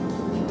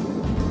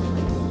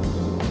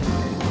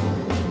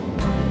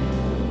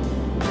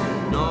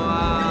 No,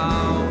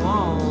 I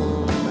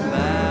won't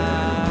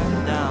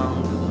back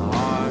down to the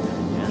heart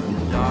and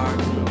the dark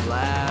and the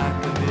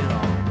black of it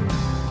all.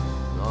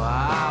 No,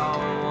 I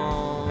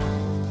won't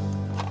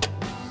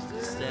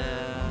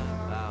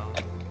step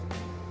out.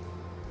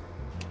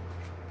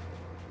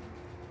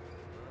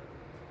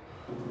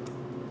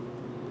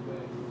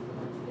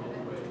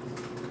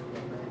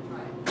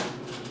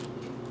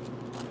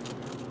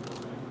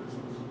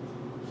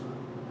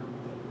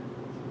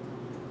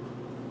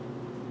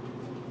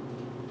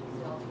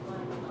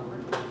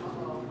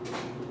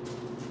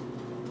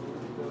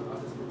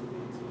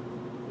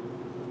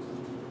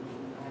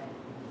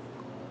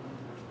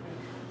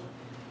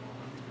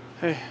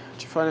 Hey,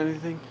 did you find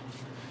anything?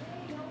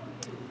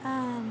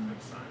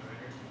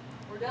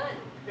 We're done.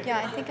 Yeah,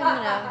 I think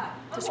I'm gonna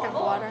just grab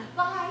water.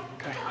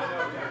 Okay.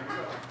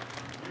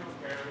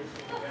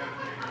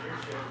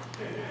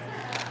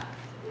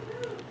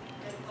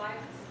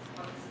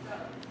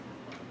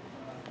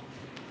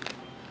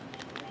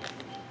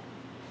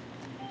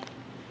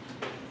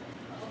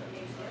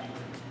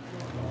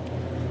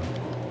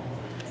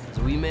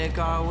 So we make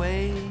our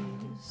ways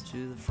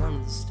to the front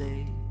of the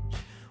stage.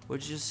 We're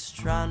just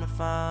trying to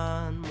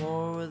find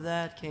more where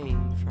that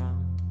came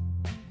from.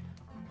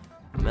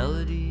 A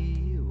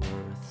melody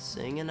worth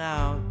singing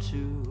out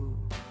to,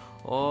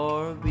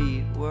 or a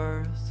beat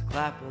worth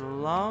clapping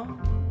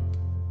along.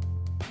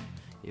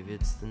 If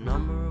it's the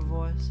number of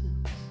voices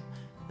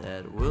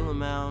that will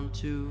amount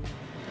to,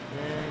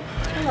 then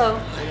Hello.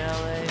 in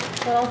LA, Is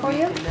that all for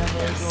you? can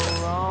never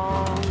go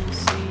wrong.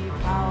 See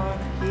power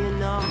in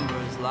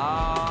numbers,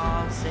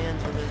 Los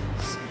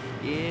Angeles.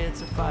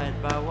 It's a fight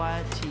by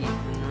white teeth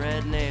and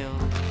red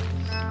nails.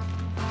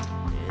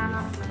 And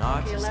if an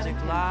artistic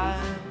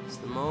life's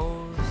the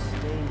most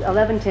dangerous,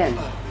 11:10.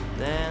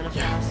 then a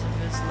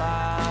pacifist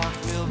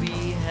life will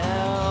be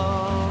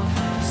hell.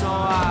 So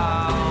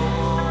I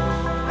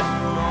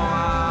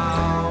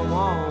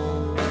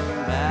won't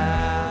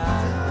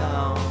back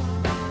down.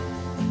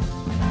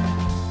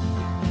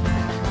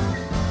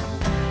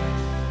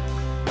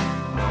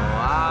 No,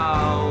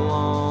 I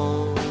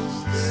won't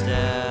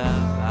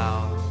step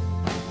out.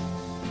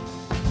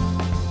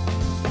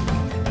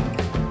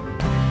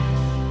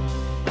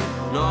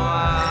 No,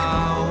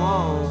 I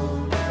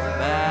won't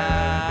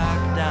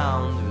back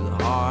down through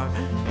the heart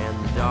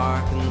and the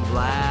dark and the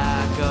black.